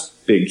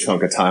last big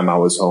chunk of time I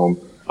was home,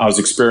 I was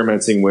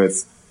experimenting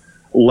with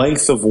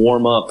length of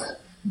warm up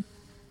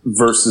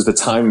versus the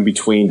time in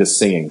between to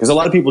singing. Because a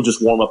lot of people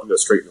just warm up and go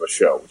straight into a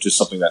show, which is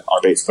something that our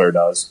bass player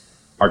does.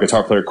 Our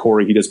guitar player,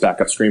 Corey, he does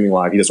backup screaming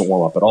live. He doesn't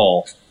warm up at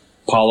all.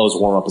 Paulo's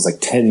warm up is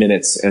like 10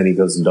 minutes and he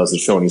goes and does the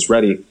show and he's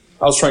ready.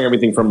 I was trying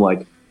everything from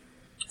like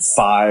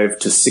 5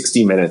 to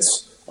 60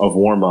 minutes of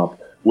warm up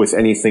with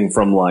anything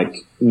from like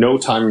no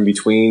time in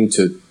between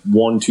to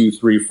 1, 2,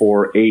 3,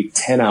 4, 8,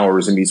 10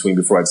 hours in between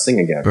before I'd sing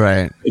again.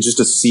 Right. It's just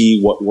to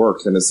see what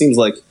works. And it seems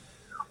like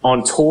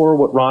on tour,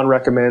 what Ron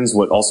recommends,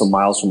 what also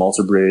Miles from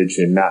Alter Bridge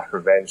and Matt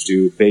Revenge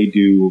do, they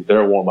do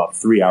their warm up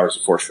 3 hours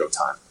before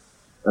showtime.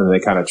 And then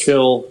they kind of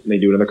chill, and they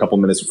do another couple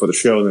minutes before the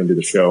show, and then do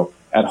the show.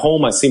 At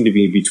home, I seem to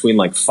be between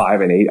like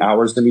 5 and 8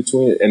 hours in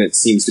between, and it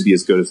seems to be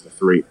as good as the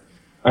 3.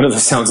 I know that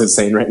sounds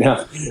insane right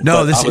now.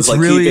 No, it's like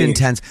really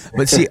intense.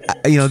 But see,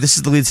 this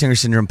is the Lead Singer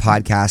Syndrome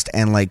podcast,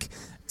 and like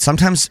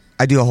sometimes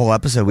I do a whole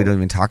episode we don't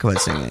even talk about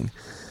singing.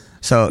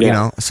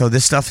 So so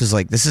this stuff is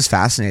like, this is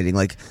fascinating.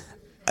 Like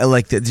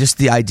just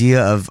the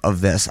idea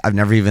of this, I've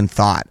never even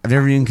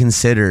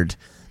considered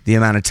the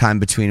amount of time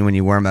between when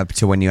you warm up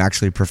to when you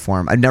actually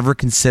perform. I've never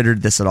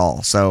considered this at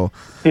all. So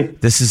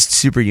this is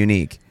super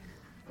unique.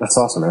 That's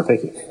awesome, man.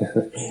 Thank you.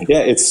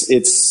 Yeah,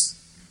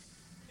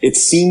 it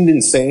seemed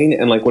insane.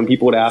 And like when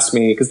people would ask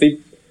me, because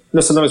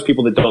sometimes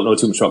people that don't know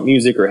too much about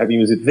music or heavy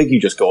music think you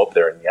just go up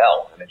there and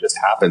yell, and it just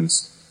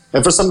happens.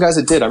 And for some guys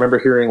it did. I remember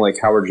hearing like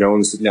Howard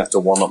Jones didn't have to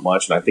warm up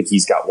much, and I think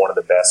he's got one of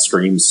the best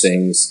scream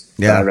sings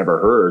that I've ever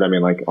heard. I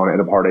mean, like on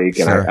End of Heartache,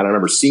 and I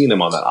remember seeing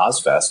him on that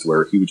Ozfest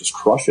where he would just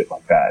crush it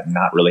like that and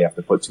not really have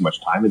to put too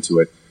much time into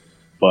it.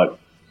 But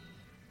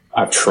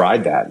I've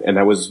tried that, and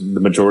that was the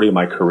majority of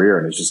my career,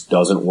 and it just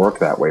doesn't work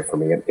that way for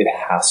me. It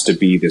has to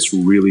be this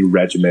really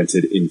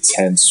regimented,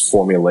 intense,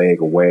 formulaic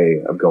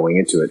way of going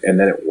into it, and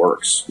then it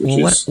works.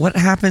 What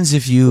happens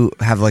if you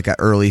have like an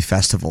early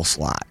festival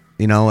slot?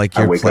 Like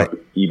I wake up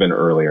even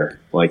earlier.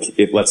 Like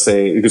let's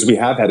say, because we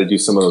have had to do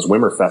some of those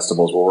Wimmer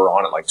festivals where we're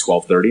on at like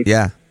 12:30.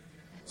 Yeah.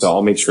 So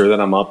I'll make sure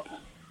that I'm up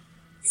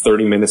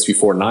 30 minutes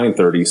before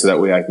 9:30, so that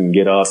way I can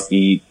get up,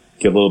 eat,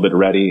 get a little bit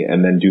ready,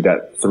 and then do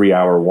that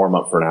 3-hour warm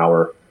up for an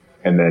hour,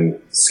 and then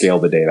scale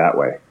the day that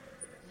way.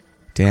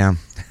 Damn.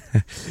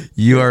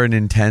 You are an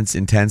intense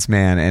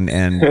man,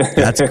 and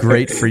that's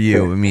great for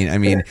you. I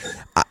mean,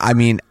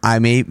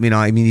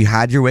 you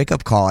had your wake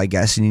up call, I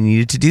guess, and you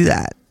needed to do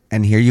that.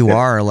 And here you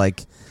are,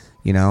 like,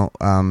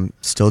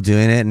 still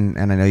doing it, and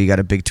I know you got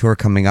a big tour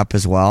coming up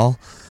as well.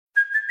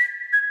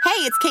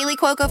 Hey, it's Kaylee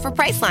Cuoco for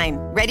Priceline.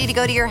 Ready to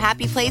go to your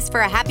happy place for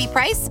a happy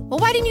price? Well,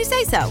 why didn't you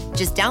say so?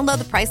 Just download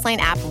the Priceline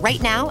app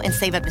right now and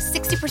save up to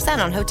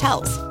 60% on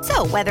hotels.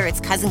 So whether it's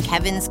Cousin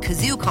Kevin's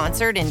Kazoo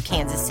Concert in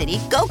Kansas City,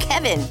 go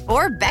Kevin,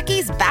 or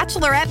Becky's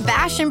Bachelorette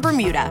Bash in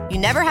Bermuda, you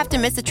never have to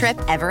miss a trip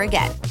ever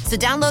again. So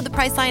download the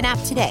Priceline app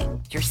today.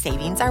 Your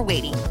savings are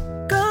waiting.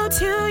 Go to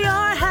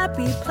your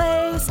happy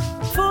place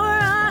for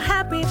a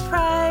happy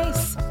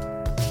price.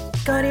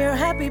 Go to your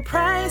happy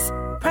price,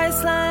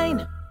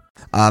 Priceline.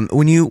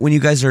 When you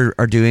guys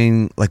are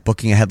doing like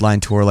booking a headline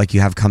tour like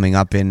you have coming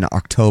up in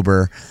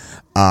October,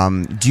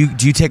 do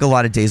you take a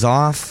lot of days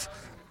off?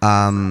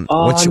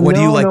 What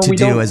do you like to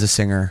do as a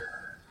singer?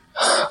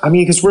 I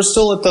mean, because we're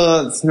still at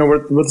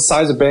we're the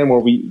size of band where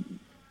we,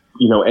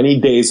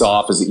 any days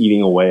off is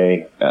eating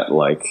away at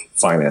like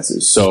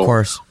finances. So of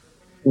course.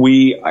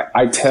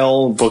 I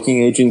tell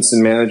booking agents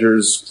and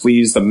managers,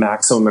 please, the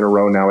maximum in a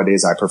row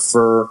nowadays I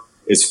prefer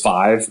is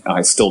 5.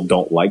 I still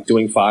don't like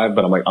doing 5,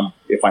 but I'm like,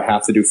 if I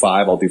have to do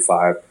 5, I'll do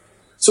 5.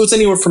 So it's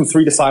anywhere from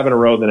 3 to 5 in a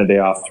row, then a day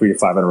off, 3 to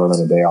 5 in a row,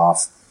 then a day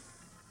off.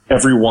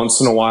 Every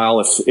once in a while,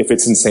 if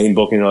it's insane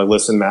booking, you're like,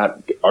 listen,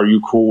 Matt, are you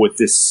cool with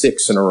this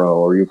 6 in a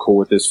row? Are you cool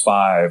with this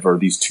 5 or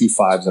these 2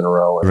 5s in a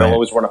row? And they'll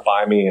always run it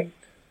by me. And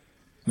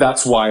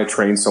that's why I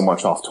train so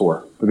much off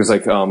tour. Because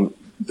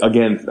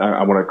again,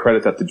 I want to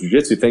credit that to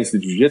jiu-jitsu. Thanks to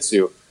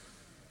jiu-jitsu.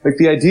 Like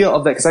the idea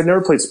of that, because I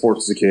never played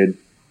sports as a kid.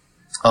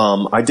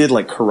 I did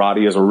like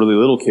karate as a really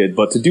little kid,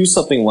 but to do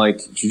something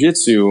like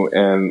jiu-jitsu,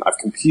 and I've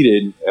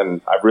competed,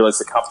 and I've realized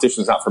the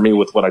competition is not for me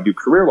with what I do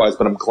career-wise,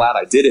 but I'm glad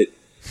I did it.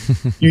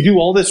 You do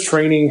all this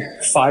training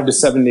 5 to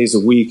 7 days a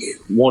week,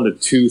 1 to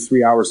 2,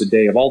 3 hours a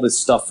day of all this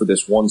stuff for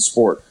this one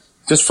sport,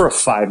 just for a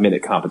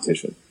 5-minute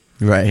competition.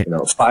 Right.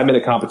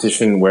 5-minute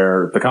competition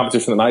where the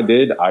competition that I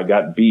did, I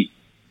got beat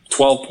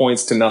 12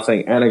 points to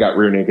nothing, and I got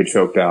rear naked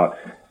choked out.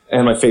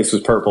 And my face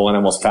was purple and I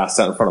almost passed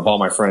out in front of all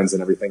my friends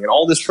and everything. And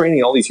all this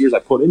training, all these years I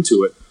put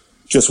into it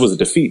just was a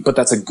defeat. But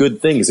that's a good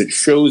thing, because it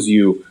shows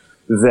you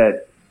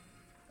that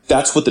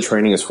that's what the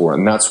training is for.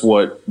 And that's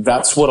what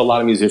a lot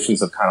of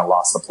musicians have kind of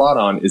lost the plot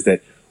on, is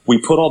that we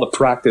put all the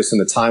practice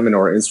and the time into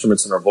our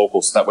instruments and our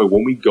vocals. So that way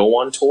when we go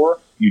on tour,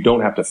 you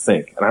don't have to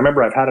think. And I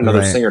remember I've had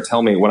another singer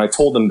tell me, when I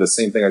told them the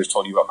same thing I just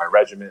told you about my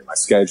regiment, my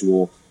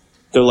schedule,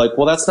 they're like,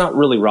 well, that's not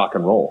really rock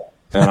and roll.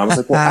 And I was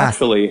like,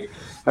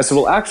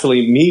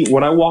 actually, me,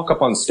 when I walk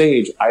up on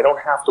stage, I don't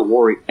have to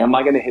worry, am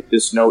I going to hit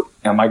this note?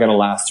 Am I going to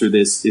last through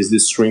this? Is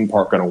this stream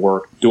part going to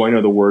work? Do I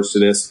know the words to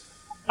this?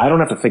 I don't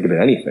have to think of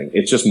anything.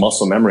 It's just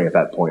muscle memory at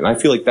that point. And I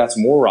feel like that's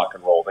more rock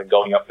and roll than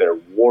going up there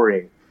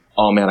worrying,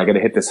 oh man, I got to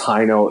hit this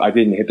high note. I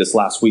didn't hit this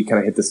last week. Can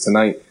I hit this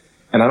tonight?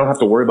 And I don't have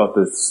to worry about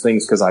those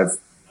things, because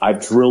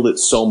I've drilled it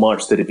so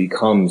much that it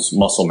becomes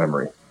muscle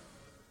memory.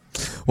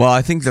 Well,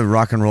 I think the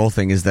rock and roll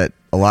thing is that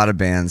a lot of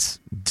bands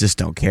just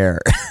don't care.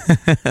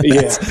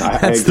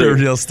 That's the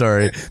real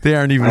story. They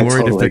aren't even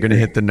worried if they're going to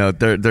hit the note.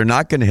 They're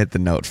not going to hit the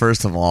note,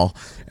 first of all.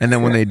 And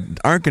then when they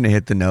aren't going to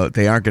hit the note,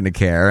 they aren't going to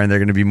care. And they're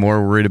going to be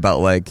more worried about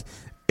like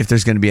if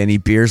there's going to be any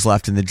beers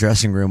left in the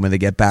dressing room when they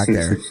get back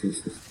there.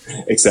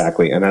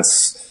 Exactly. And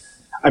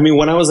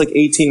when I was like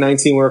 18,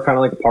 19, we were kind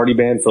of like a party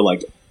band for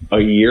like a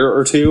year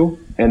or two.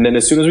 And then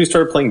as soon as we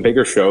started playing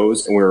bigger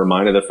shows and we were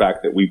reminded of the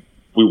fact that we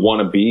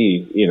want to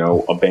be,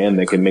 a band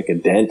that can make a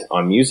dent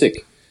on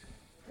music,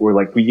 we're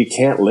like, well, you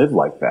can't live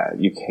like that.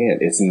 You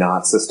can't. It's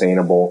not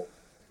sustainable.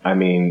 I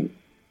mean,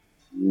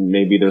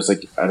 maybe there's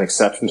like an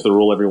exception to the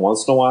rule every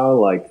once in a while,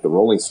 like the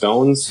Rolling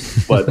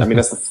Stones. But I mean,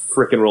 that's the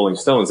freaking Rolling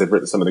Stones. They've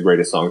written some of the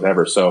greatest songs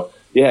ever. So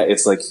yeah,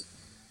 it's like,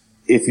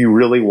 if you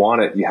really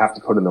want it, you have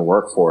to put in the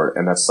work for it.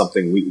 And that's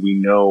something we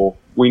know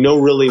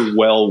really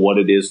well what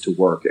it is to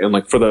work. And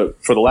like for the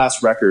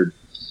last record,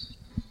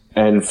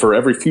 and for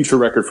every future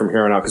record from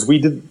here on out, because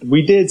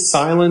we did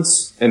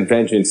Silence and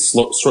Vengeance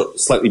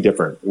slightly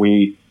different.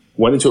 We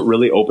went into it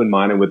really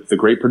open-minded with the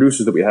great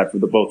producers that we had for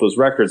both those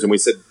records, and we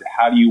said,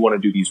 how do you want to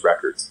do these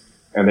records?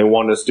 And they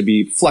wanted us to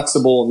be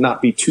flexible,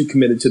 not be too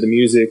committed to the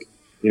music,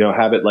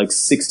 have it like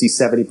 60,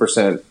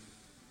 70%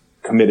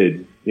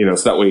 committed, so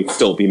that way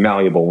still be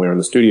malleable when we're in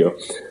the studio.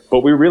 But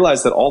we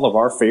realized that all of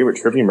our favorite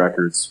Trivium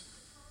records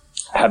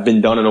have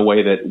been done in a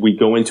way that we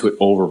go into it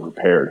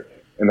over-prepared.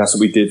 And that's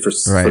what we did for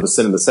The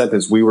Sin and the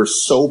Sentence. We were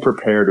so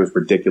prepared, it was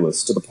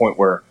ridiculous, to the point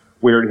where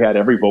we already had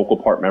every vocal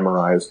part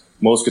memorized.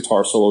 Most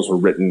guitar solos were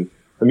written.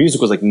 The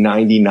music was like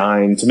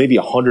 99 to maybe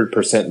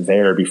 100%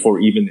 there before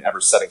even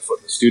ever setting foot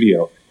in the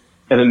studio.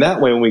 And in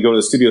that way, when we go to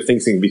the studio,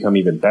 things can become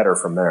even better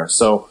from there.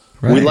 So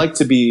we like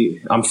to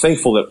be, I'm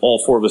thankful that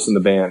all 4 of us in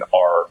the band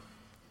are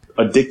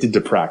addicted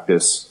to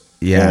practice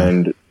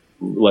and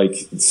like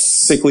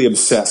sickly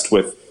obsessed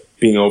with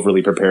being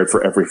overly prepared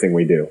for everything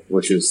we do,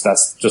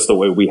 that's just the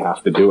way we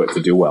have to do it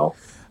to do well.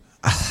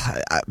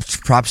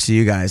 Props to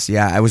you guys.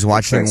 Yeah, I was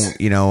watching,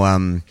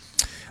 I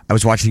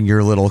was watching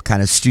your little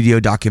kind of studio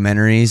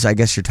documentaries. I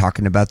guess you're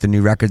talking about the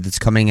new record that's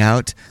coming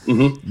out,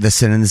 The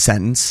Sin and the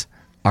Sentence.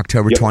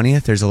 October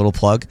 20th. There's a little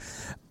plug.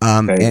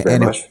 Thank you very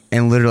much.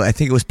 And literally, I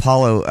think it was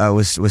Paulo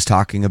was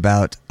talking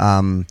about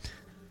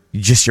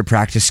just your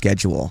practice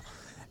schedule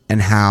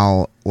and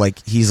how,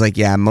 like, he's like,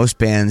 yeah, most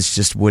bands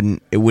just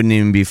wouldn't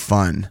even be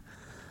fun,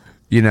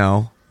 you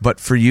know? But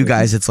for you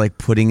guys, it's like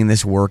putting in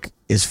this work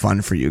is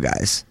fun for you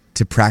guys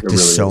to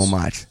practice so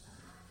much.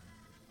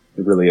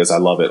 It really is. I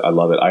love it.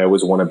 I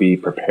always want to be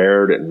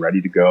prepared and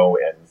ready to go,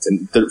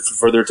 and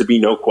for there to be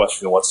no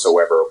question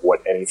whatsoever of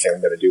what anything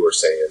I'm going to do or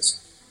say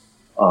is.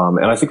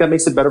 And I think that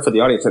makes it better for the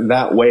audience. And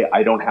that way,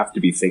 I don't have to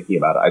be thinking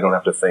about it. I don't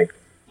have to think,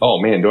 oh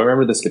man, do I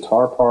remember this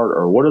guitar part?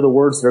 Or what are the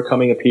words that are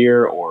coming up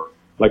here? Or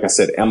like I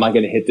said, am I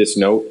going to hit this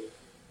note?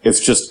 It's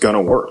just going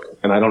to work.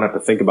 And I don't have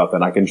to think about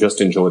that. I can just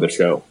enjoy the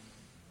show.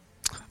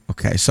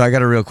 Okay. So I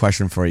got a real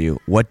question for you.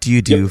 What do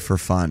you do for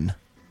fun?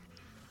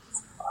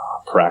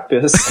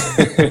 Practice.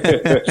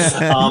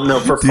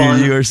 No, for fun.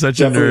 Dude, you are such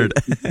a nerd.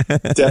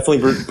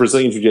 Definitely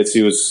Brazilian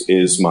Jiu-Jitsu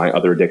is my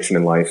other addiction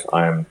in life.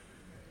 I'm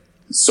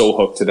so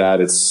hooked to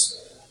that. It's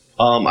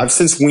I've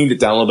since weaned it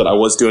down a little bit. I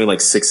was doing like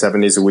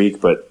 6-7 days a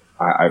week, but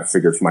I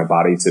figured for my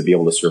body to be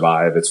able to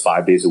survive, it's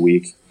 5 days a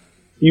week.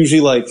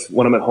 Usually, like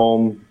when I'm at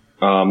home,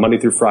 Monday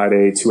through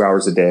Friday, 2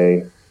 hours a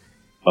day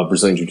of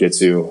Brazilian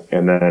Jiu-Jitsu,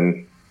 and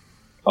then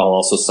I'll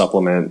also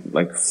supplement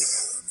like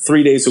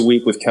 3 days a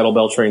week with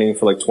kettlebell training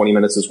for like 20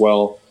 minutes as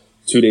well.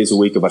 2 days a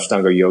week of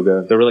Ashtanga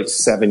yoga. There were like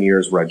 7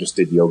 years where I just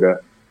did yoga,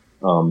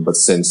 but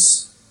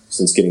since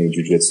getting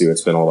into Jiu-Jitsu,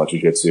 it's been all about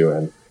Jiu-Jitsu.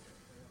 And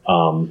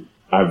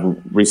I've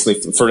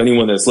recently, for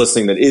anyone that's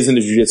listening that is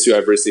into Jiu-Jitsu,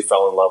 I've recently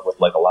fell in love with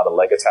like a lot of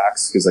leg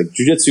attacks, because like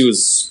Jiu-Jitsu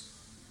is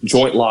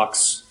joint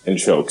locks and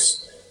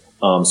chokes.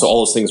 So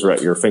all those things are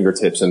at your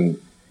fingertips,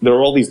 and there are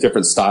all these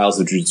different styles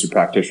of Jiu-Jitsu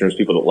practitioners,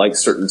 people that like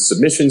certain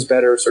submissions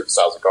better, certain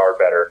styles of guard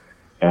better.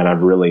 And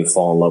I've really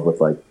fallen in love with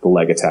like the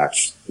leg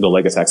attacks,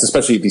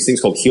 especially these things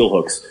called heel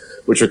hooks,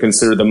 which are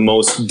considered the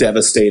most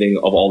devastating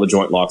of all the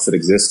joint locks that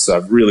exist. So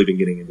I've really been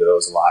getting into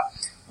those a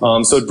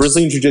lot. So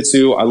Brazilian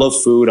Jiu-Jitsu, I love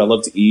food. I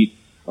love to eat.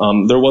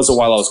 There was a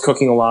while I was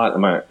cooking a lot,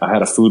 and I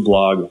had a food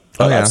blog.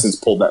 I've since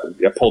pulled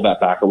that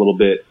back a little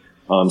bit.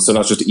 So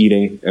not just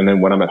eating. And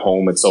then when I'm at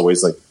home, it's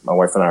always like my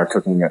wife and I are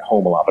cooking at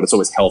home a lot, but it's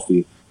always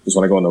healthy, because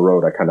when I go on the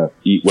road, I kind of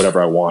eat whatever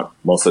I want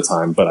most of the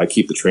time, but I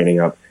keep the training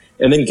up.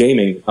 And then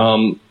gaming.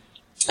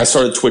 I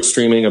started Twitch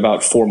streaming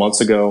about 4 months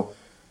ago.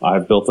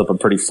 I've built up a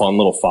pretty fun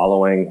little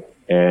following,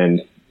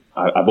 and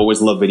I've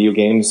always loved video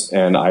games.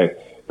 And I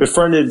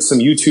befriended some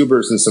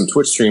YouTubers and some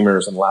Twitch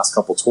streamers on the last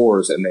couple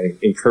tours, and they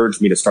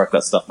encouraged me to start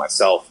that stuff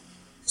myself.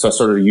 So I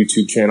started a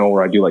YouTube channel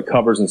where I do like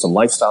covers and some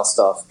lifestyle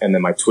stuff. And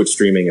then my Twitch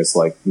streaming is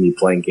like me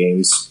playing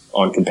games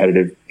on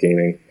competitive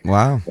gaming.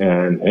 Wow.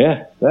 And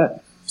yeah,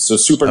 that. So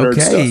super nerd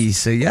stuff. Okay.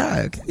 So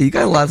yeah, you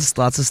got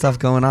lots of stuff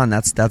going on.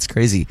 That's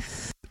crazy.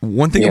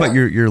 One thing about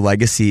your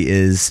legacy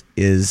is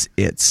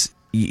it's,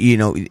 you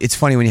know, it's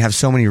funny when you have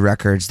so many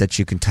records that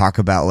you can talk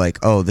about, like,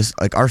 oh, this,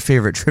 like our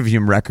favorite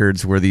Trivium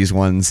records were these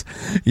ones,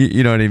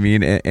 you know what I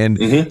mean? And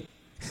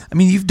I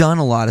mean, you've done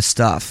a lot of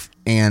stuff,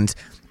 and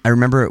I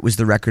remember it was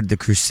the record The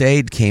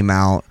Crusade came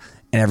out,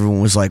 and everyone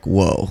was like,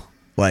 whoa,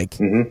 like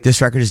this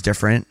record is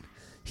different.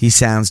 He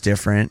sounds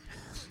different.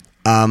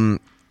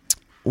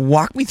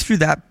 Walk me through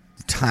that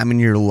time in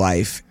your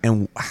life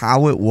and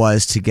how it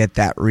was to get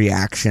that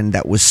reaction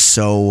that was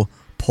so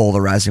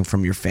polarizing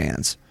from your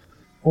fans.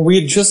 Well, we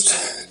had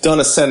just done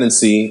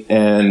Ascendancy,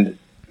 and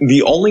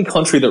the only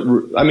country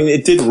that, I mean,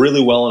 it did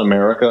really well in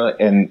America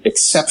and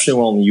exceptionally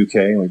well in the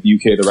UK. Like the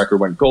UK, the record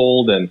went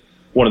gold, and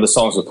one of the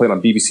songs was played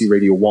on BBC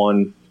Radio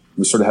 1.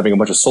 We started having a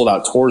bunch of sold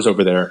out tours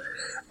over there,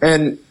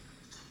 and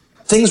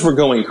things were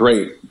going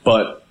great,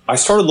 but I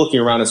started looking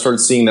around and started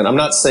seeing that I'm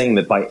not saying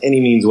that by any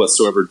means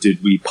whatsoever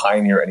did we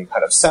pioneer any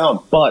kind of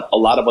sound, but a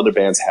lot of other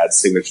bands had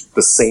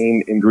the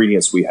same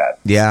ingredients we had.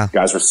 Yeah.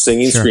 Guys were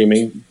singing,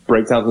 screaming,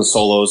 breakdowns and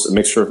solos, a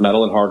mixture of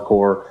metal and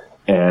hardcore,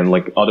 and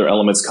like other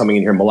elements coming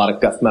in here,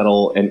 melodic death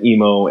metal and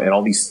emo and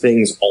all these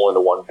things all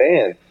into one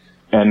band.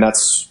 And I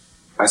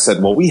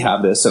said, well, we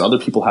have this and other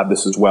people have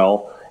this as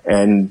well.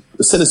 And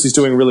Ascendancy's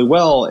doing really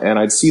well. And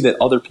I'd see that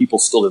other people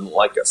still didn't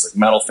like us, like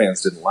metal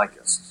fans didn't like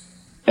us.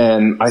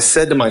 And I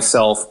said to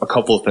myself a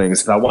couple of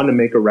things. That I wanted to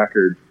make a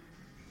record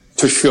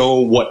to show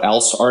what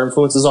else our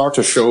influences are,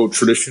 to show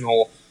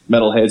traditional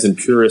metalheads and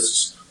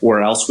purists where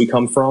else we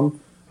come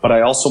from. But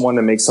I also wanted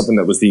to make something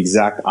that was the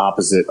exact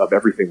opposite of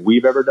everything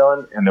we've ever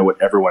done and then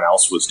what everyone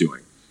else was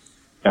doing.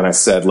 And I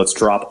said, let's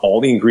drop all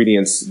the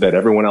ingredients that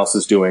everyone else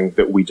is doing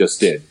that we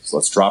just did. So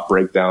let's drop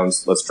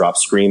breakdowns. Let's drop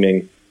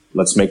screaming.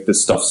 Let's make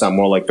this stuff sound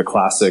more like the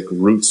classic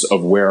roots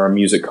of where our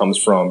music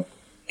comes from.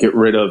 Get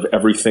rid of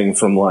everything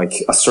from like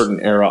a certain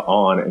era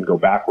on and go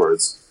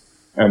backwards.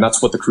 And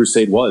that's what The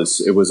Crusade was.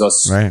 It was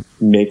us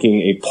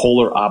making a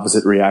polar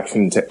opposite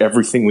reaction to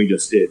everything we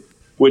just did,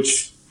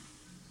 which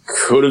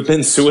could have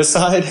been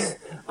suicide,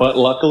 but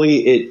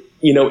luckily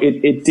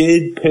it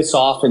did piss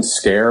off and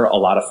scare a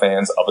lot of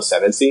fans of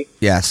Ascendancy.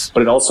 Yes.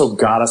 But it also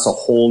got us a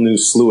whole new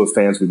slew of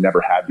fans we've never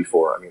had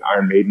before. I mean,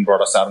 Iron Maiden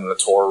brought us out on the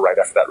tour right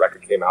after that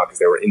record came out because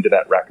they were into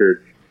that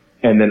record.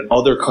 And then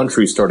other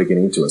countries started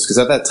getting into us. Because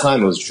at that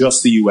time, it was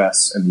just the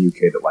US and the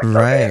UK that liked our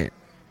band.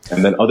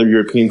 And then other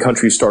European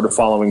countries started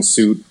following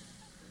suit.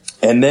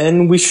 And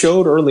then we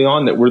showed early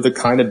on that we're the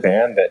kind of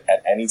band that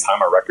at any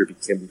time our record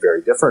can be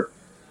very different.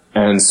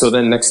 And so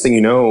then next thing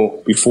you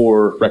know,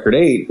 before record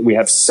 8, we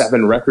have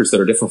 7 records that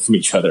are different from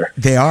each other.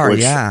 They are,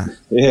 Yeah,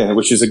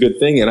 which is a good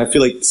thing. And I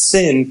feel like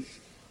Sin,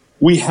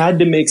 we had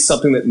to make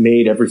something that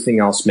made everything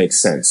else make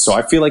sense. So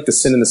I feel like the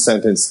Sin in the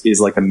Sentence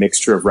is like a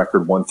mixture of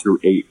record 1 through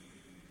 8.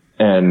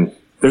 And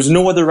there's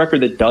no other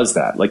record that does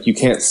that. Like you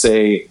can't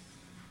say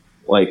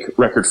like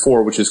record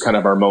 4, which is kind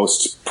of our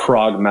most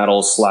prog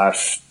metal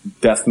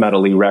 / death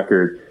metal-y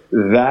record,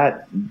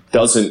 that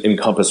doesn't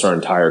encompass our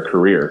entire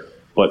career,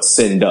 but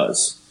Sin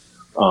does.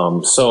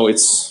 So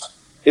it's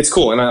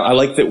cool. And I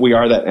like that we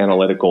are that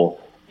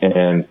analytical.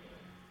 And,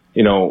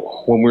 you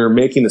know, when we were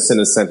making the Sin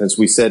in the Sentence,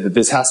 we said that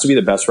this has to be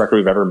the best record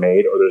we've ever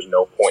made, or there's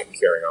no point in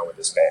carrying on with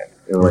this band.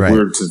 You know, like we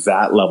were to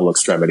that level of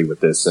extremity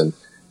with this. And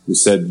we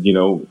said, you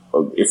know,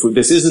 if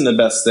this isn't the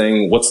best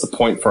thing, what's the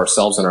point for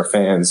ourselves and our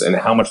fans? And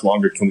how much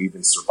longer can we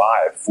even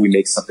survive if we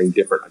make something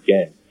different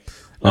again?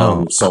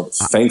 So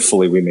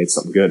thankfully we made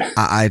something good.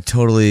 I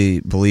totally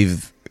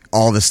believe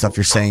all the stuff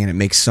you're saying, and it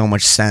makes so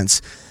much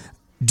sense.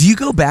 Do you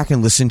go back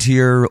and listen to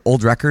your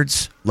old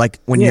records? Like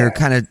when you're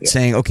kind of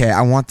saying, okay,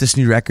 I want this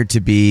new record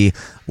to be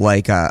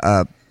like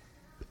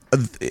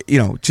you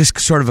know, just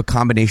sort of a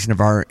combination of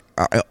our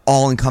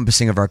all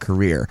encompassing of our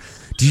career.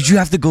 Did you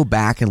have to go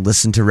back and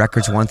listen to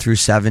records 1 through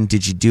 7?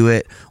 Did you do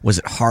it? Was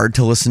it hard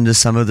to listen to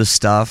some of the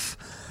stuff?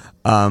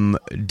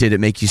 Did it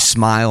make you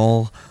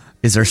smile?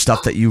 Is there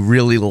stuff that you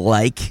really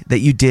like that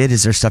you did?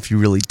 Is there stuff you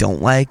really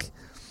don't like?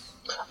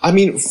 I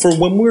mean, for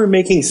when we were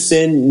making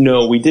Sin,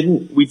 no, we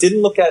didn't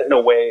look at it in a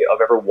way of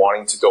ever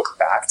wanting to go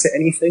back to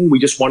anything. We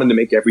just wanted to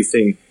make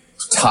everything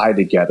tie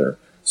together.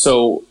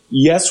 So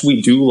yes,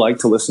 we do like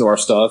to listen to our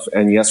stuff,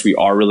 and yes, we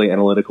are really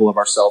analytical of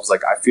ourselves.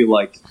 Like I feel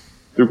like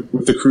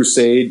with the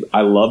Crusade,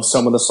 I love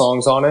some of the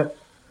songs on it.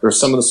 There are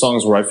some of the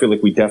songs where I feel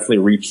like we definitely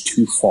reached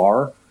too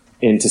far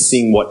into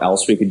seeing what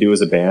else we could do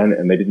as a band,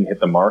 and they didn't hit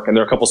the mark. And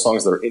there are a couple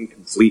songs that are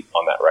incomplete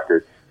on that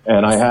record.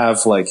 And I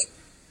have like,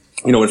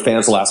 you know, when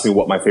fans will ask me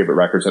what my favorite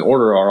records in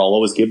order are, I'll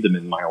always give them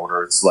in my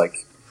order. It's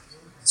like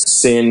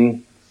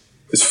Sin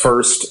is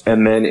first,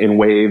 and then In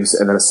Waves,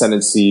 and then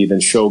Ascendancy, then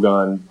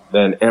Shogun,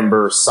 then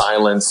Ember,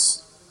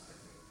 Silence,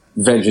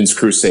 Vengeance,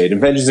 Crusade. And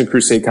Vengeance and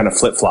Crusade kind of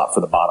flip-flop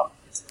for the bottom.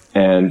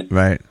 And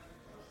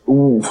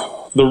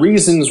the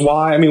reasons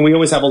why, I mean, we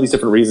always have all these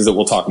different reasons that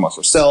we'll talk amongst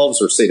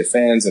ourselves or say to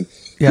fans. And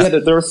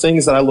there are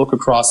things that I look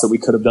across that we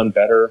could have done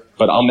better,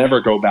 but I'll never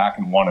go back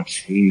and want to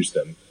change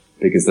them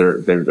because they're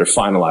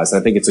finalized.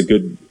 And I think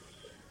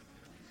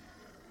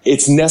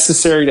it's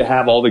necessary to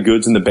have all the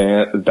goods and the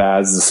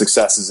bads, the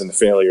successes and the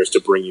failures to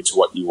bring you to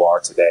what you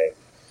are today.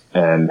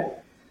 And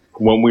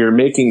when we were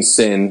making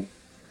Sin,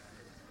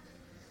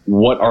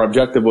 what our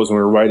objective was when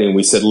we were writing,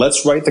 we said,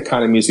 let's write the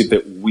kind of music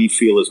that we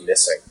feel is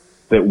missing,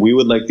 that we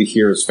would like to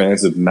hear as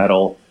fans of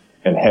metal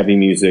and heavy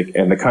music,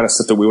 and the kind of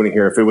stuff that we want to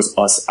hear if it was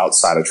us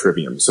outside of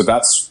Trivium. So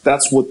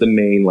that's what the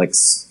main like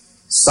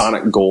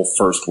sonic goal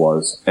first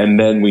was. And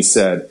then we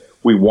said,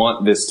 we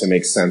want this to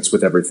make sense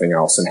with everything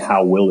else, and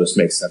how will this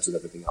make sense with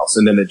everything else?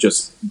 And then it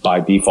just by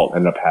default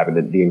ended up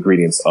having the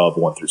ingredients of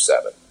 1 through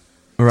 7.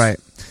 Right.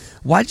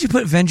 Why did you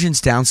put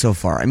Vengeance down so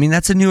far? I mean,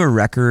 that's a newer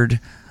record.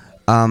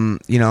 You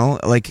know,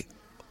 like,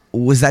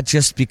 was that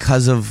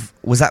because of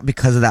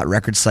that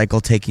record cycle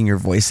taking your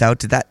voice out?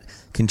 Did that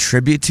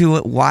contribute to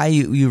it? Why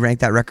you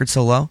ranked that record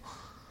so low?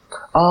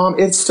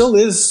 It still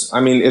is.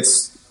 I mean,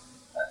 it's,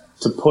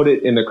 to put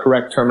it in the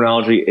correct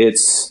terminology,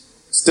 it's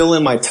still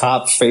in my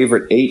top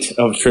favorite 8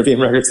 of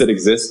Trivium records that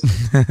exist.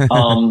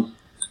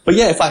 But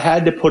yeah, if I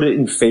had to put it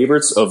in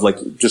favorites of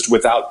like just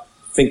without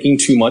thinking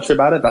too much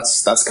about it,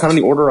 that's kind of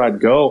the order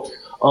I'd go.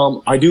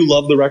 I do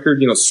love the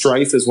record. You know,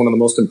 Strife is one of the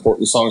most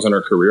important songs in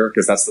our career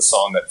because that's the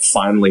song that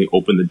finally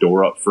opened the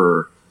door up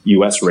for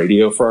US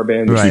radio for our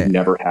band, which we've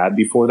never had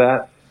before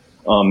that.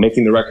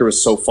 Making the record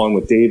was so fun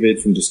with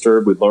David from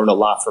Disturbed. We learned a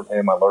lot from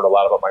him. I learned a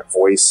lot about my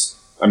voice.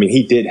 I mean,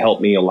 he did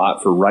help me a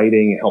lot for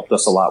writing, helped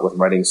us a lot with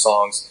writing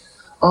songs.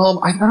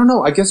 I don't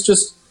know. I guess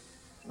just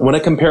when I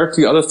compare it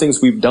to the other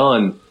things we've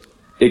done,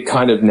 it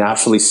kind of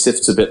naturally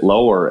sifts a bit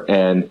lower,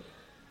 and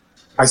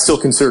I still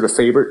consider it a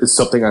favorite. It's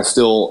something I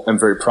still am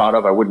very proud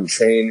of. I wouldn't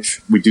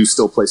change. We do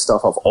still play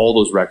stuff off all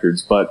those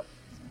records. But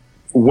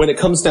when it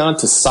comes down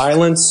to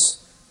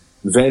Silence,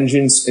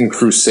 Vengeance, and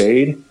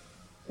Crusade,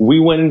 we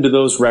went into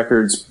those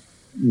records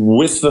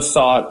with the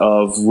thought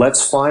of,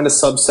 let's find a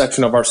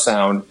subsection of our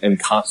sound and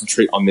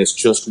concentrate on this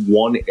just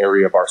one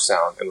area of our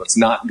sound, and let's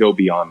not go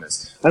beyond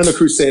this. I don't know,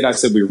 Crusade, I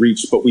said we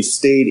reached, but we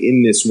stayed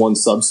in this one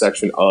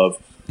subsection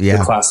of the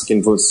classic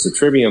influences of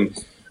Trivium.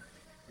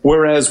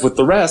 Whereas with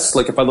the rest,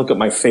 like if I look at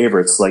my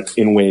favorites, like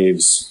In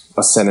Waves,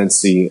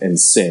 Ascendancy, and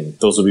Sin,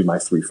 those would be my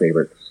 3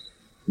 favorite.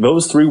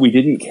 Those 3, we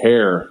didn't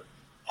care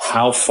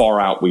how far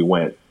out we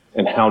went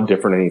and how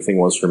different anything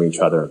was from each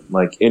other.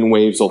 Like In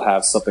Waves will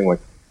have something like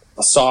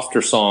a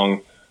softer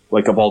song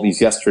like Of All These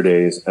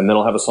Yesterdays, and then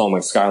I'll have a song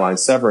like Skyline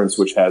Severance,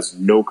 which has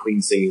no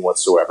clean singing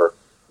whatsoever,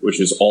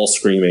 which is all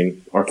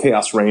screaming, or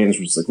Chaos Reigns,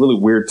 which is like really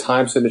weird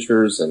time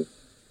signatures. And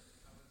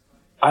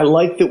I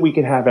like that we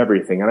can have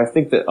everything. And I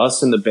think that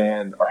us in the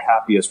band are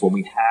happiest when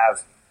we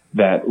have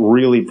that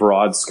really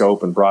broad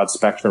scope and broad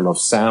spectrum of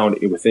sound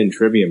within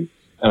Trivium.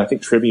 And I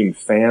think Trivium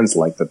fans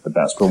like that the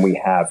best, when we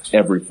have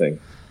everything.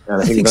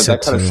 And I think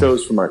that kind of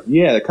shows from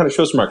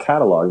our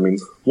catalog. I mean,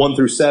 1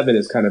 through 7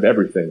 is kind of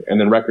everything.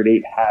 And then record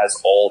 8 has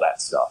all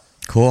that stuff.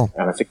 Cool.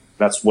 And I think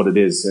that's what it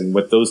is. And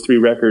with those 3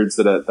 records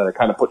that I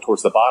kind of put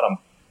towards the bottom,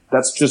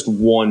 that's just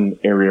one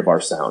area of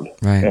our sound.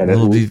 Right. And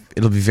it'll be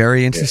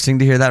very interesting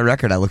to hear that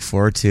record. I look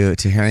forward to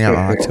hearing it on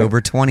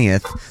October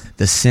 20th,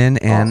 The Sin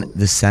and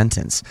The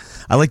Sentence.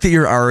 I like that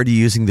you're already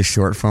using the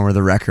short form of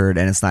the record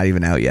and it's not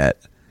even out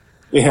yet.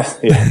 Yeah.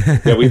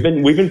 We've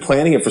been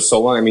planning it for so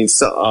long. I mean,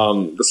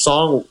 the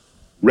song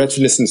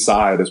 "Wretchedness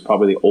Inside" is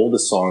probably the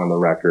oldest song on the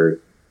record,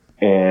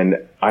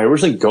 and I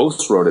originally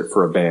ghost wrote it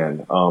for a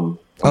band.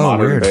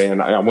 Modern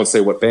band. I won't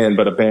say what band,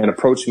 but a band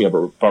approached me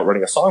about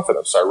writing a song for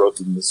them. So I wrote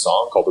them this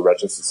song called "The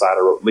Wretchedness Inside." I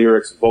wrote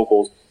lyrics and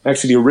vocals.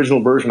 Actually, the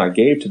original version I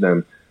gave to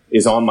them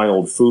is on my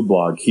old food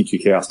blog,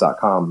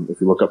 KeyQChaos.com. If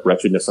you look up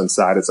 "Wretchedness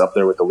Inside," it's up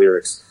there with the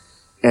lyrics.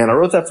 And I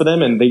wrote that for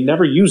them, and they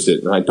never used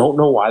it. And I don't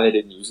know why they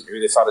didn't use it. Maybe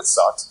they thought it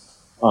sucked.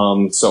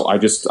 So I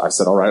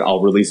said, all right,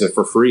 I'll release it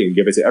for free and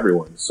give it to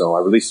everyone. So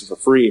I released it for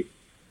free,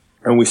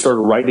 and we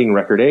started writing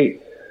record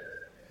 8.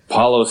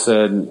 Paulo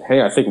said,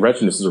 hey, I think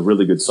 "Wretchedness" is a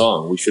really good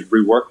song. We should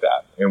rework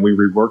that. And we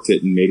reworked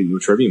it and made it into a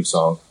Trivium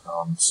song.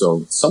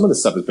 So some of the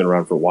stuff has been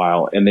around for a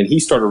while. And then he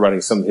started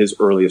writing some of his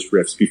earliest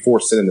riffs before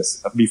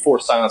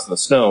Silence in the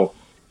Snow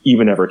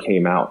even ever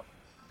came out.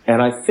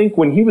 And I think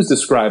when he was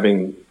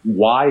describing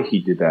why he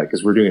did that,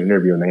 because we were doing an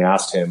interview and they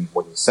asked him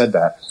when he said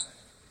that,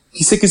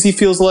 he said because he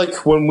feels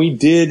like when we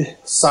did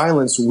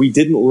Silence, we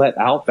didn't let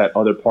out that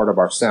other part of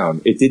our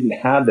sound. It didn't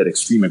have that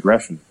extreme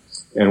aggression.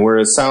 And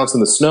whereas Silence in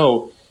the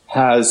Snow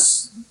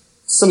has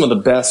some of the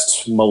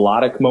best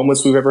melodic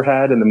moments we've ever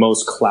had and the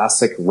most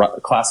classic metal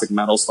 /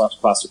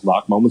 classic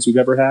rock moments we've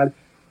ever had,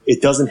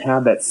 it doesn't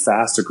have that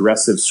fast,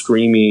 aggressive,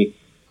 screamy,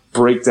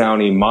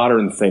 breakdowny,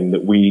 modern thing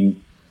that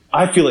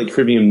I feel like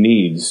Trivium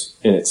needs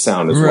in its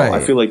sound as well. I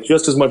feel like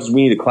just as much as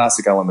we need the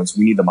classic elements,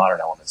 we need the modern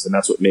elements, and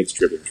that's what makes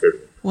Trivium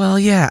Trivium. Well,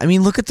 yeah. I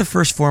mean, look at the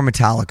first 4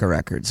 Metallica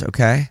records,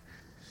 okay?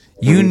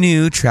 You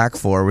knew track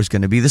 4 was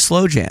going to be the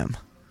slow jam.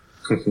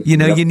 You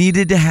know, you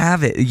needed to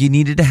have it. You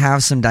needed to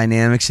have some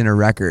dynamics in a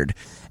record.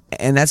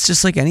 And that's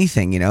just like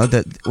anything, you know,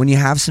 that when you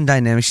have some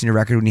dynamics in your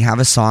record, when you have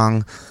a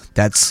song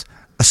that's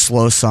a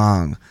slow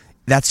song,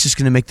 that's just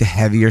going to make the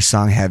heavier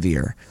song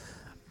heavier.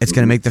 It's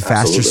going to make the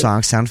faster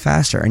song sound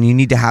faster. And you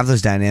need to have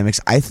those dynamics.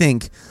 I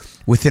think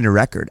within a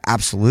record,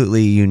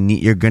 absolutely,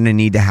 you're going to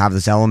need to have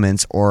those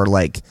elements, or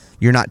like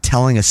you're not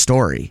telling a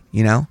story,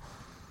 you know?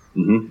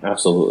 Mm-hmm.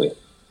 Absolutely.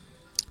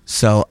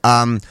 So,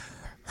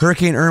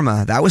 Hurricane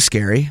Irma, that was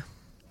scary.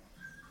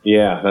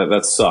 Yeah,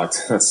 that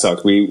sucked. That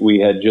sucked. We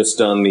had just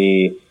done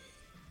the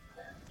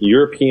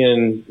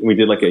European, we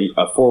did like a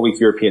 4-week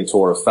European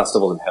tour of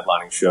festivals and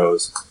headlining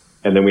shows.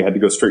 And then we had to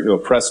go straight into a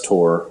press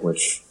tour,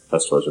 which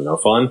press tours are no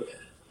fun,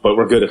 but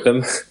we're good at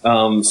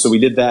them. So we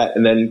did that.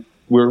 And then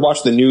we were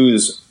watching the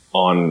news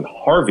on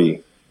Harvey.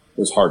 It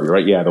was Harvey,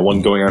 right? Yeah, the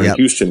one going on in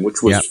Houston,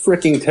 which was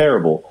freaking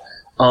terrible.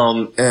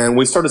 And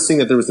we started seeing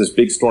that there was this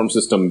big storm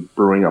system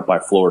brewing up by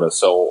Florida.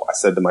 So I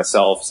said to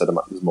myself,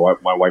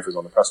 my wife was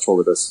on the press tour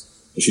with us,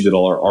 and she did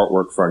all our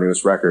artwork for our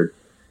newest record.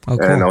 Oh,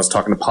 cool. And I was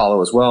talking to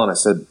Paulo as well, and I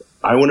said,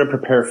 I want to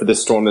prepare for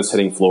this storm that's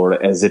hitting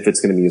Florida as if it's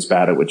going to be as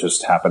bad as it would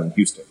just happen in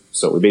Houston.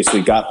 So we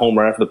basically got home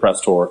right after the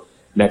press tour.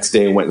 Next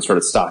day, went and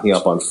started stocking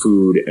up on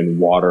food and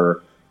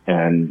water.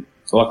 And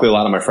so luckily, a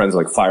lot of my friends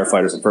are like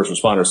firefighters and first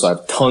responders, so I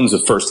have tons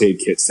of first aid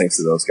kits thanks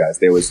to those guys.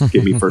 They always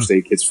give me first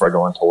aid kits before I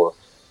go on tour.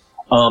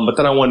 But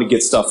then I wanted to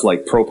get stuff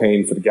like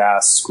propane for the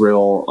gas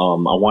grill.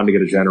 I wanted to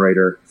get a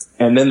generator.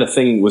 And then the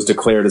thing was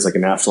declared as like a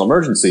national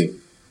emergency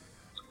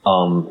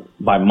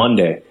by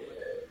Monday.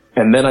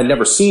 And then I've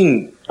never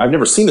seen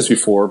this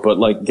before, but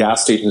like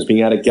gas stations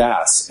being out of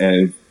gas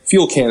and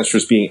fuel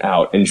canisters being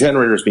out and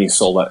generators being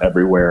sold out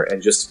everywhere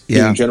and just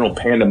being general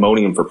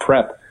pandemonium for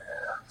prep.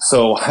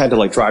 So I had to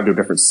like drive to a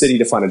different city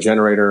to find a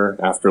generator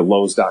after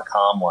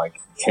Lowe's.com like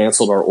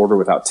canceled our order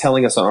without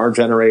telling us on our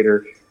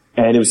generator.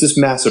 And it was this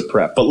massive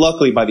prep. But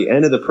luckily by the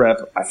end of the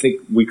prep, I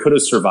think we could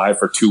have survived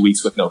for 2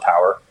 weeks with no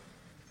power.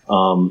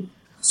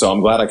 So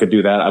I'm glad I could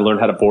do that. I learned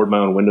how to board my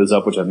own windows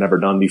up, which I've never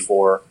done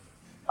before.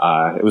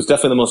 It was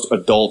definitely the most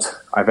adult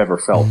I've ever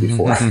felt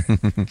before.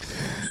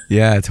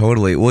 Yeah,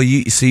 totally. Well,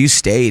 you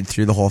stayed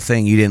through the whole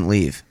thing. You didn't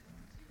leave.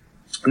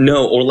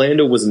 No,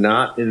 Orlando was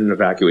not in an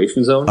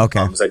evacuation zone. Okay.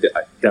 I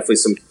definitely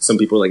some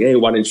people were like, hey,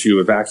 why didn't you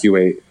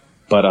evacuate?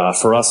 But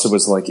for us, it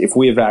was like, if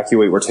we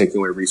evacuate, we're taking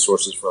away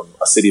resources from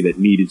a city that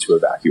needed to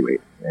evacuate.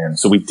 And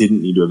so we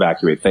didn't need to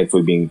evacuate,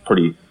 thankfully being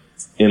pretty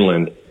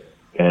inland.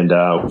 And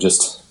we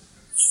just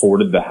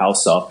forwarded the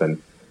house up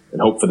and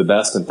hoped for the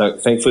best. And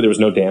thankfully there was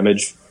no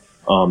damage.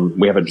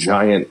 We have a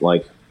giant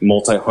like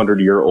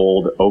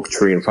multi-100-year-old oak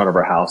tree in front of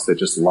our house that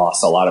just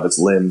lost a lot of its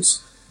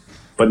limbs.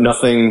 But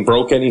nothing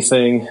broke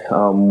anything.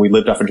 We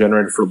lived off a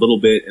generator for a little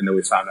bit, and then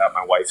we found out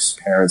my wife's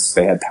parents,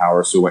 they had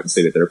power, so we went and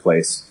stayed at their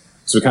place.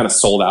 So we kind of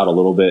sold out a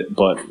little bit,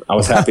 but I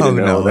was happy to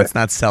know that... that's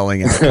not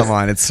selling it. Come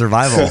on, it's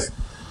survival.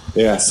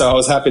 Yeah, so I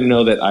was happy to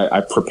know that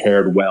I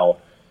prepared well,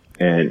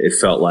 and it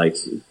felt like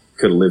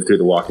could have lived through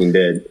The Walking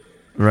Dead.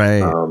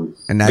 Right.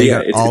 And now you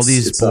got all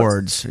these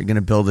boards. Are you going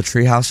to build a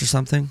treehouse or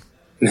something?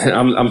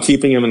 I'm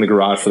keeping him in the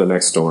garage for the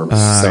next storm.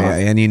 Yeah,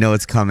 and you know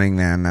it's coming,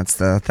 man. That's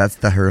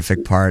the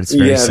horrific part. It's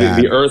very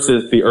sad.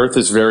 The earth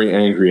is very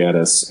angry at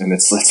us, and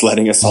it's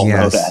letting us all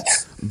know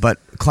that. But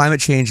climate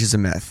change is a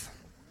myth,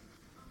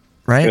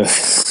 right?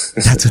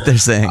 That's what they're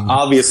saying.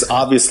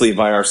 Obviously,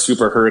 by our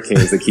super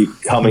hurricanes that keep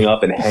coming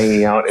up and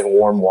hanging out in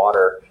warm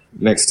water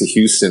next to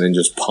Houston and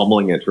just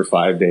pummeling it for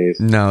 5 days.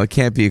 No, it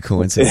can't be a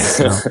coincidence.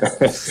 No.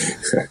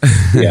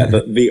 Yeah,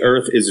 the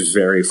earth is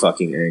very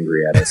fucking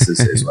angry at us,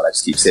 is what I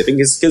just keep saying.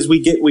 Because we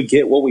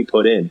get what we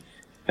put in.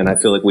 And I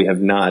feel like we have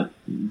not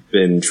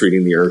been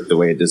treating the earth the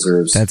way it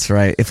deserves. That's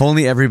right. If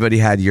only everybody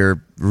had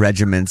your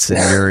regiments and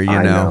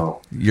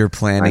your, your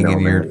planning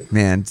and your,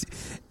 man.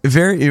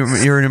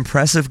 You're an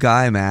impressive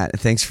guy, Matt.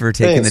 Thanks for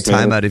taking the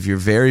time out of your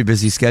very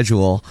busy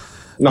schedule.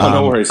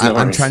 No worries.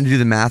 I'm trying to do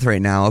the math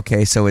right now.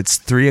 Okay, so it's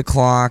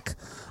 3:00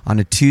 on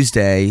a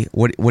Tuesday.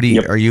 What do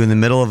you? Yep. Are you in the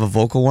middle of a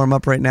vocal warm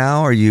up right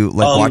now? Or are you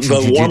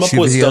watching jiu-jitsu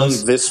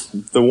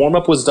videos? The warm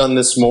up was done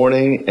this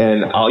morning,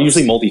 and I'll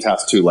usually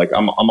multitask too. Like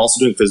I'm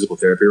also doing physical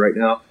therapy right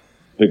now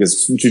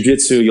because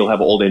jiu-jitsu, you'll have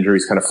old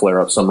injuries kind of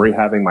flare up. So I'm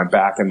rehabbing my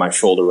back and my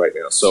shoulder right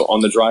now. So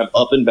on the drive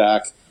up and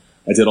back,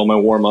 I did all my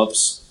warm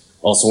ups.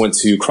 Also went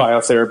to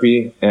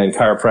cryotherapy and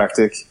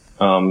chiropractic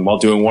while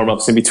doing warm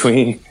ups in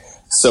between.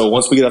 So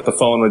once we get off the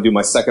phone, I'm going to do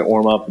my second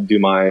warm-up, do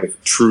my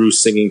true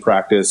singing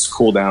practice,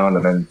 cool down,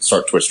 and then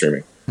start Twitch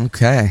streaming.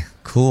 Okay,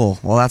 cool.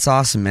 Well, that's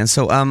awesome, man.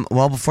 So,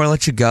 before I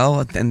let you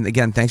go, and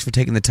again, thanks for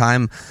taking the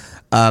time.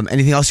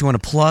 Anything else you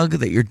want to plug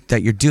that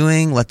you're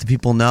doing? Let the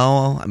people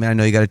know. I mean, I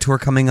know you got a tour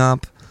coming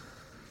up.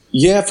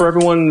 Yeah, for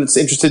everyone that's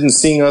interested in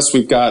seeing us,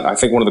 we've got, I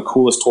think, one of the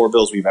coolest tour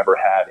bills we've ever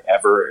had,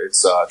 ever.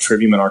 It's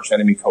Trivium and Arch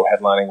Enemy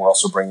co-headlining. We're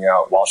also bringing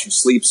out While She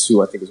Sleeps,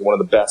 who I think is one of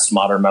the best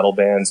modern metal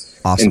bands.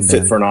 Awesome, and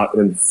Fit for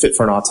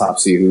an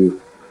Autopsy,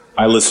 who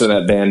I listen to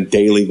that band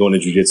daily going to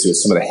jiu-jitsu.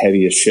 It's some of the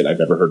heaviest shit I've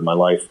ever heard in my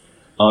life.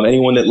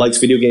 Anyone that likes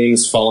video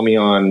games, follow me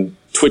on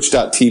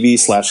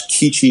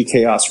twitch.tv/Kichi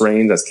Chaos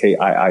Reigns. That's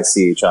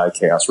Kiichi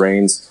Chaos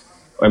Reigns.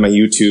 And my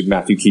YouTube,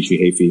 Matthew Kichi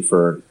Hafey,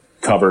 for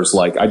covers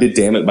like I did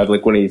Damn It by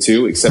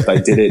Blink-182, except I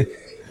did it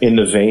in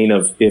the vein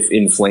of if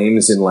In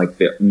Flames in like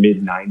the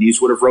mid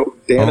 90s would have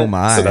wrote Damn It.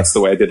 My. So that's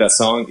the way I did that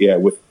song. Yeah,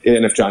 and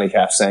if Johnny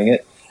Cash sang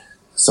it.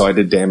 So I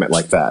did Damn It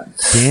like that.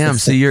 Damn,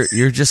 so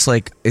you're just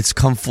like, it's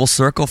come full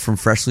circle from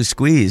Freshly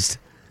Squeezed.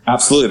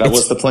 Absolutely, that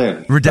was the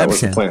plan. Redemption. That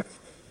was the plan.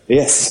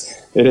 Yes,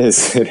 it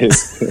is. It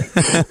is.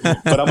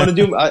 But I'm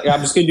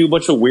just gonna do a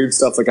bunch of weird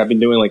stuff. Like I've been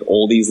doing like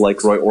oldies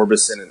like Roy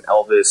Orbison and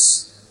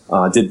Elvis.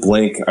 Did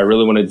Blink. I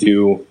really want to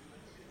do.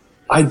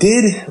 I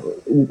did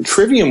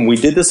Trivium. We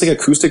did this like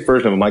acoustic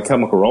version of a My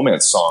Chemical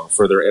Romance song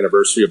for their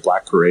anniversary of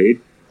Black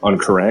Parade on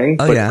Kerrang.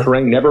 Oh, but yeah.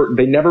 Kerrang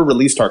never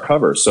released our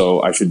cover,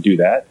 so I should do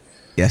that.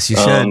 Yes, you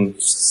should.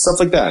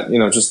 Stuff like that.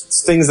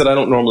 Just things that I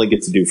don't normally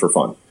get to do for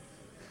fun.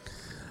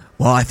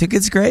 Well, I think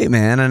it's great,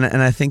 man,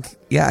 and I think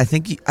I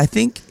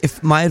think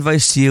if my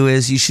advice to you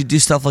is you should do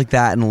stuff like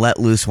that and let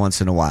loose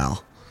once in a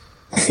while.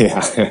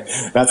 Yeah,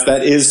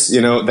 that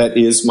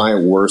is my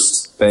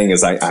worst thing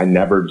is I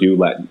never do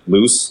let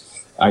loose.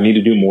 I need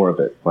to do more of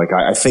it. Like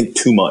I think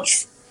too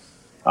much.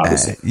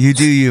 Obviously, you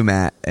do you,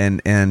 Matt,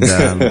 and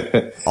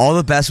all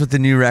the best with the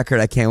new record.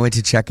 I can't wait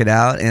to check it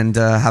out and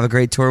have a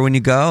great tour when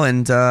you go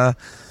and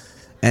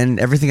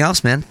everything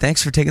else, man.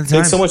 Thanks for taking the time.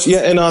 Thanks so much. Yeah,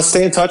 and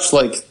stay in touch.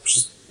 Like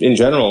just in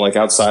general, like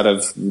outside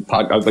of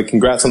like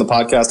congrats on the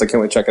podcast. I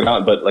can't wait to check it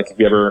out. But like if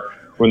you ever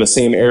were in the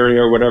same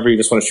area or whatever, you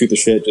just want to shoot the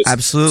shit, just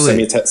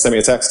absolutely send me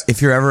a text.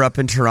 If you're ever up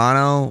in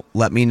Toronto,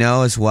 let me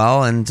know as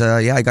well. And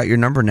I got your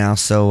number now.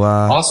 So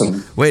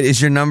awesome. Wait, is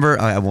your number?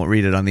 I won't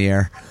read it on the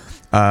air.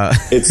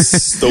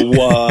 It's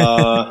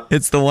the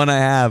it's the one I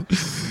have.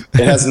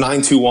 It has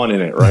 921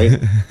 in it, right?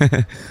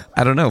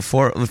 I don't know,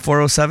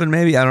 407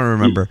 maybe. I don't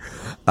remember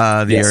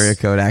the area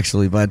code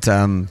actually, but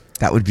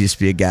that would just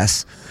be a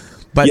guess.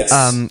 But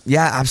yes.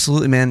 Yeah,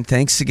 absolutely, man.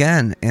 Thanks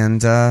again,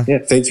 and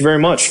thank you very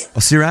much.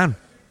 I'll see you around.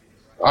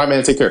 All right,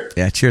 man. Take care.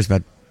 Yeah, cheers,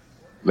 bud.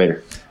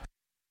 Later.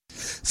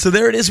 So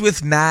there it is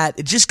with Matt.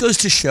 It just goes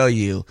to show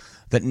you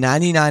that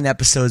 99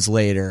 episodes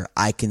later,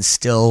 I can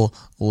still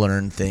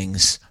learn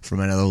things from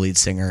another lead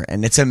singer.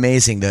 And it's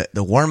amazing.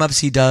 The warm-ups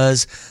he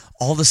does,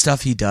 all the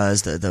stuff he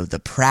does,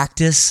 the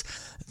practice,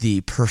 the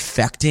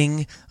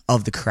perfecting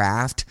of the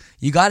craft,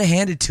 you got to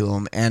hand it to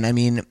him. And I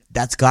mean,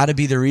 that's got to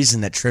be the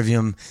reason that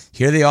Trivium,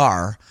 here they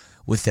are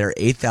with their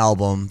 8th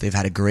album. They've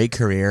had a great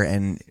career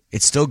and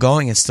it's still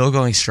going. It's still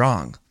going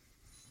strong.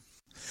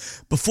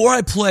 Before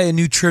I play a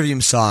new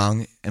Trivium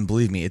song, and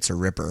believe me, it's a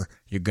ripper,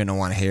 you're going to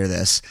want to hear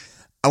this,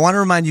 I want to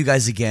remind you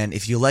guys again,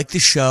 if you like the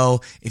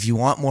show, if you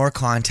want more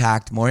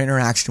contact, more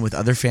interaction with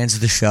other fans of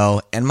the show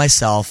and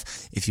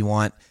myself, if you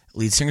want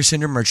Lead Singer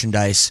Syndrome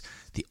merchandise,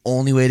 the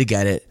only way to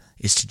get it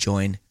is to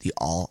join the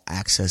All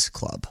Access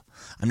Club.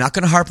 I'm not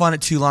going to harp on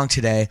it too long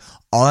today.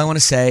 All I want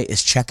to say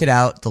is check it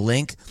out. The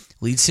link,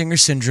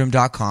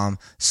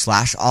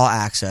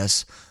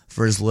 leadsingersyndrome.com/allaccess.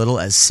 For as little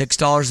as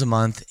 $6 a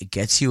month, it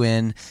gets you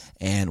in,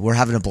 and we're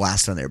having a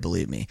blast on there,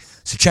 believe me.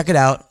 So check it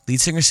out,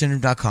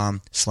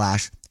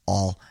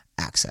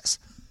 leadsingersyndrome.com/allaccess.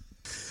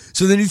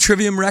 So the new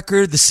Trivium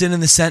record, The Sin in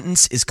the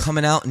Sentence, is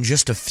coming out in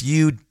just a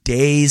few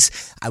days.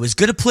 I was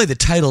going to play the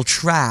title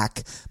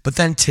track, but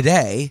then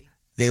today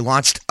they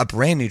launched a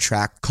brand new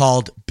track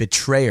called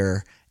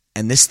Betrayer,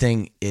 and this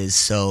thing is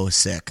so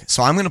sick.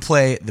 So I'm going to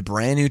play the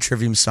brand new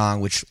Trivium song,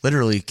 which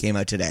literally came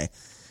out today.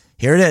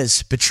 Here it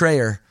is,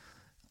 Betrayer,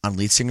 on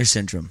Lead Singer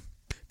Syndrome.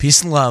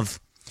 Peace and love.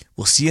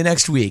 We'll see you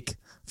next week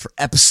for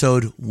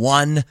episode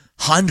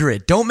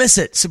 100. Don't miss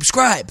it.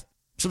 Subscribe.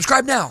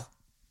 Subscribe now.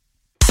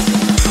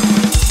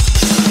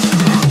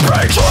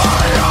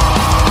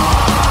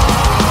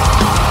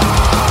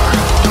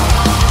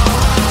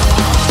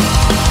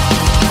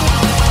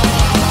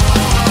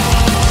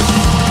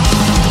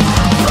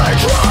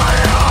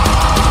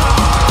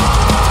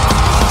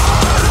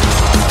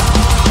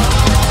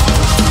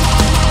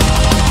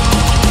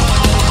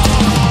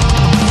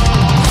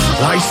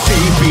 I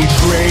say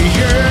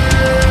betrayer,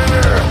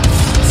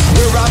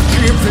 swear I've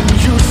given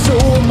you so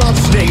much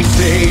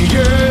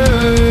naysayer.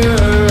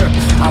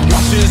 I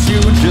watch as you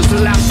just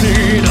lapped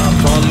it up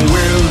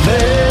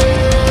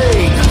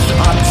unwilling.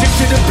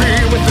 Addicted to be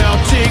without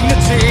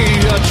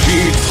dignity, a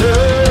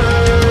cheater.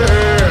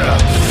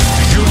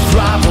 You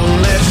thrive on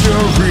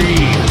lechery.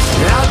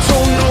 I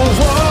don't know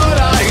what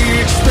I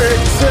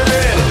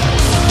expected.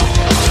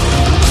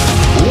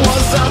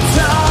 Was our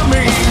time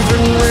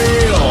even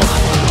real?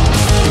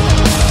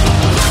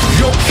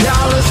 Your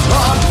callous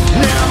heart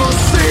never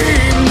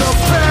seemed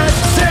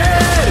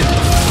affected.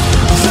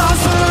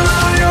 Doesn't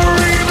matter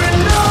even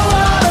know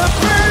how to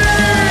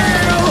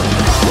feel.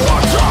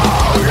 What's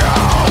all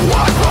you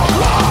want from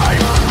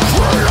life?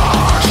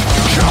 Triage,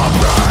 come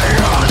day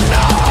or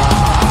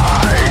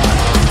night.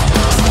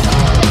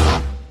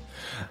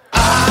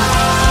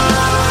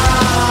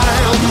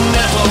 I'll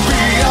never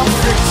be a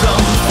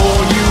victim for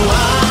you.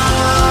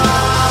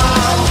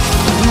 I'll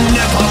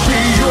never be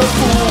your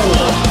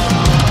fool.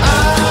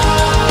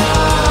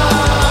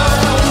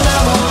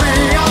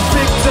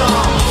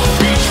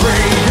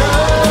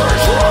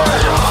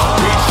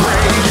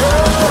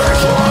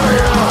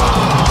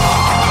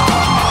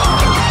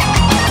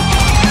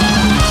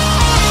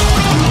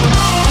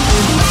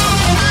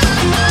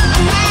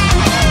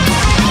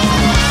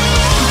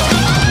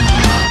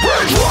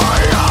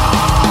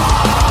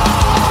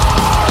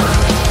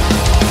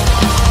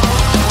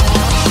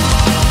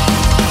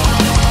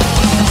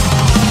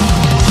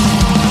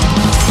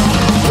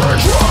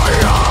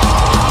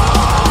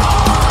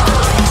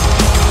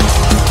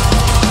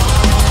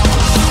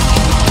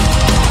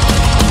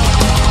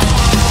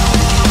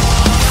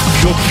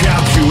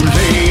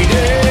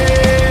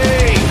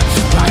 Calculating,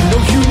 I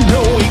know you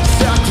know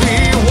exactly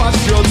what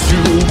you're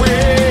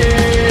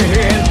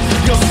doing.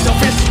 Your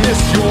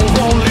selfishness, your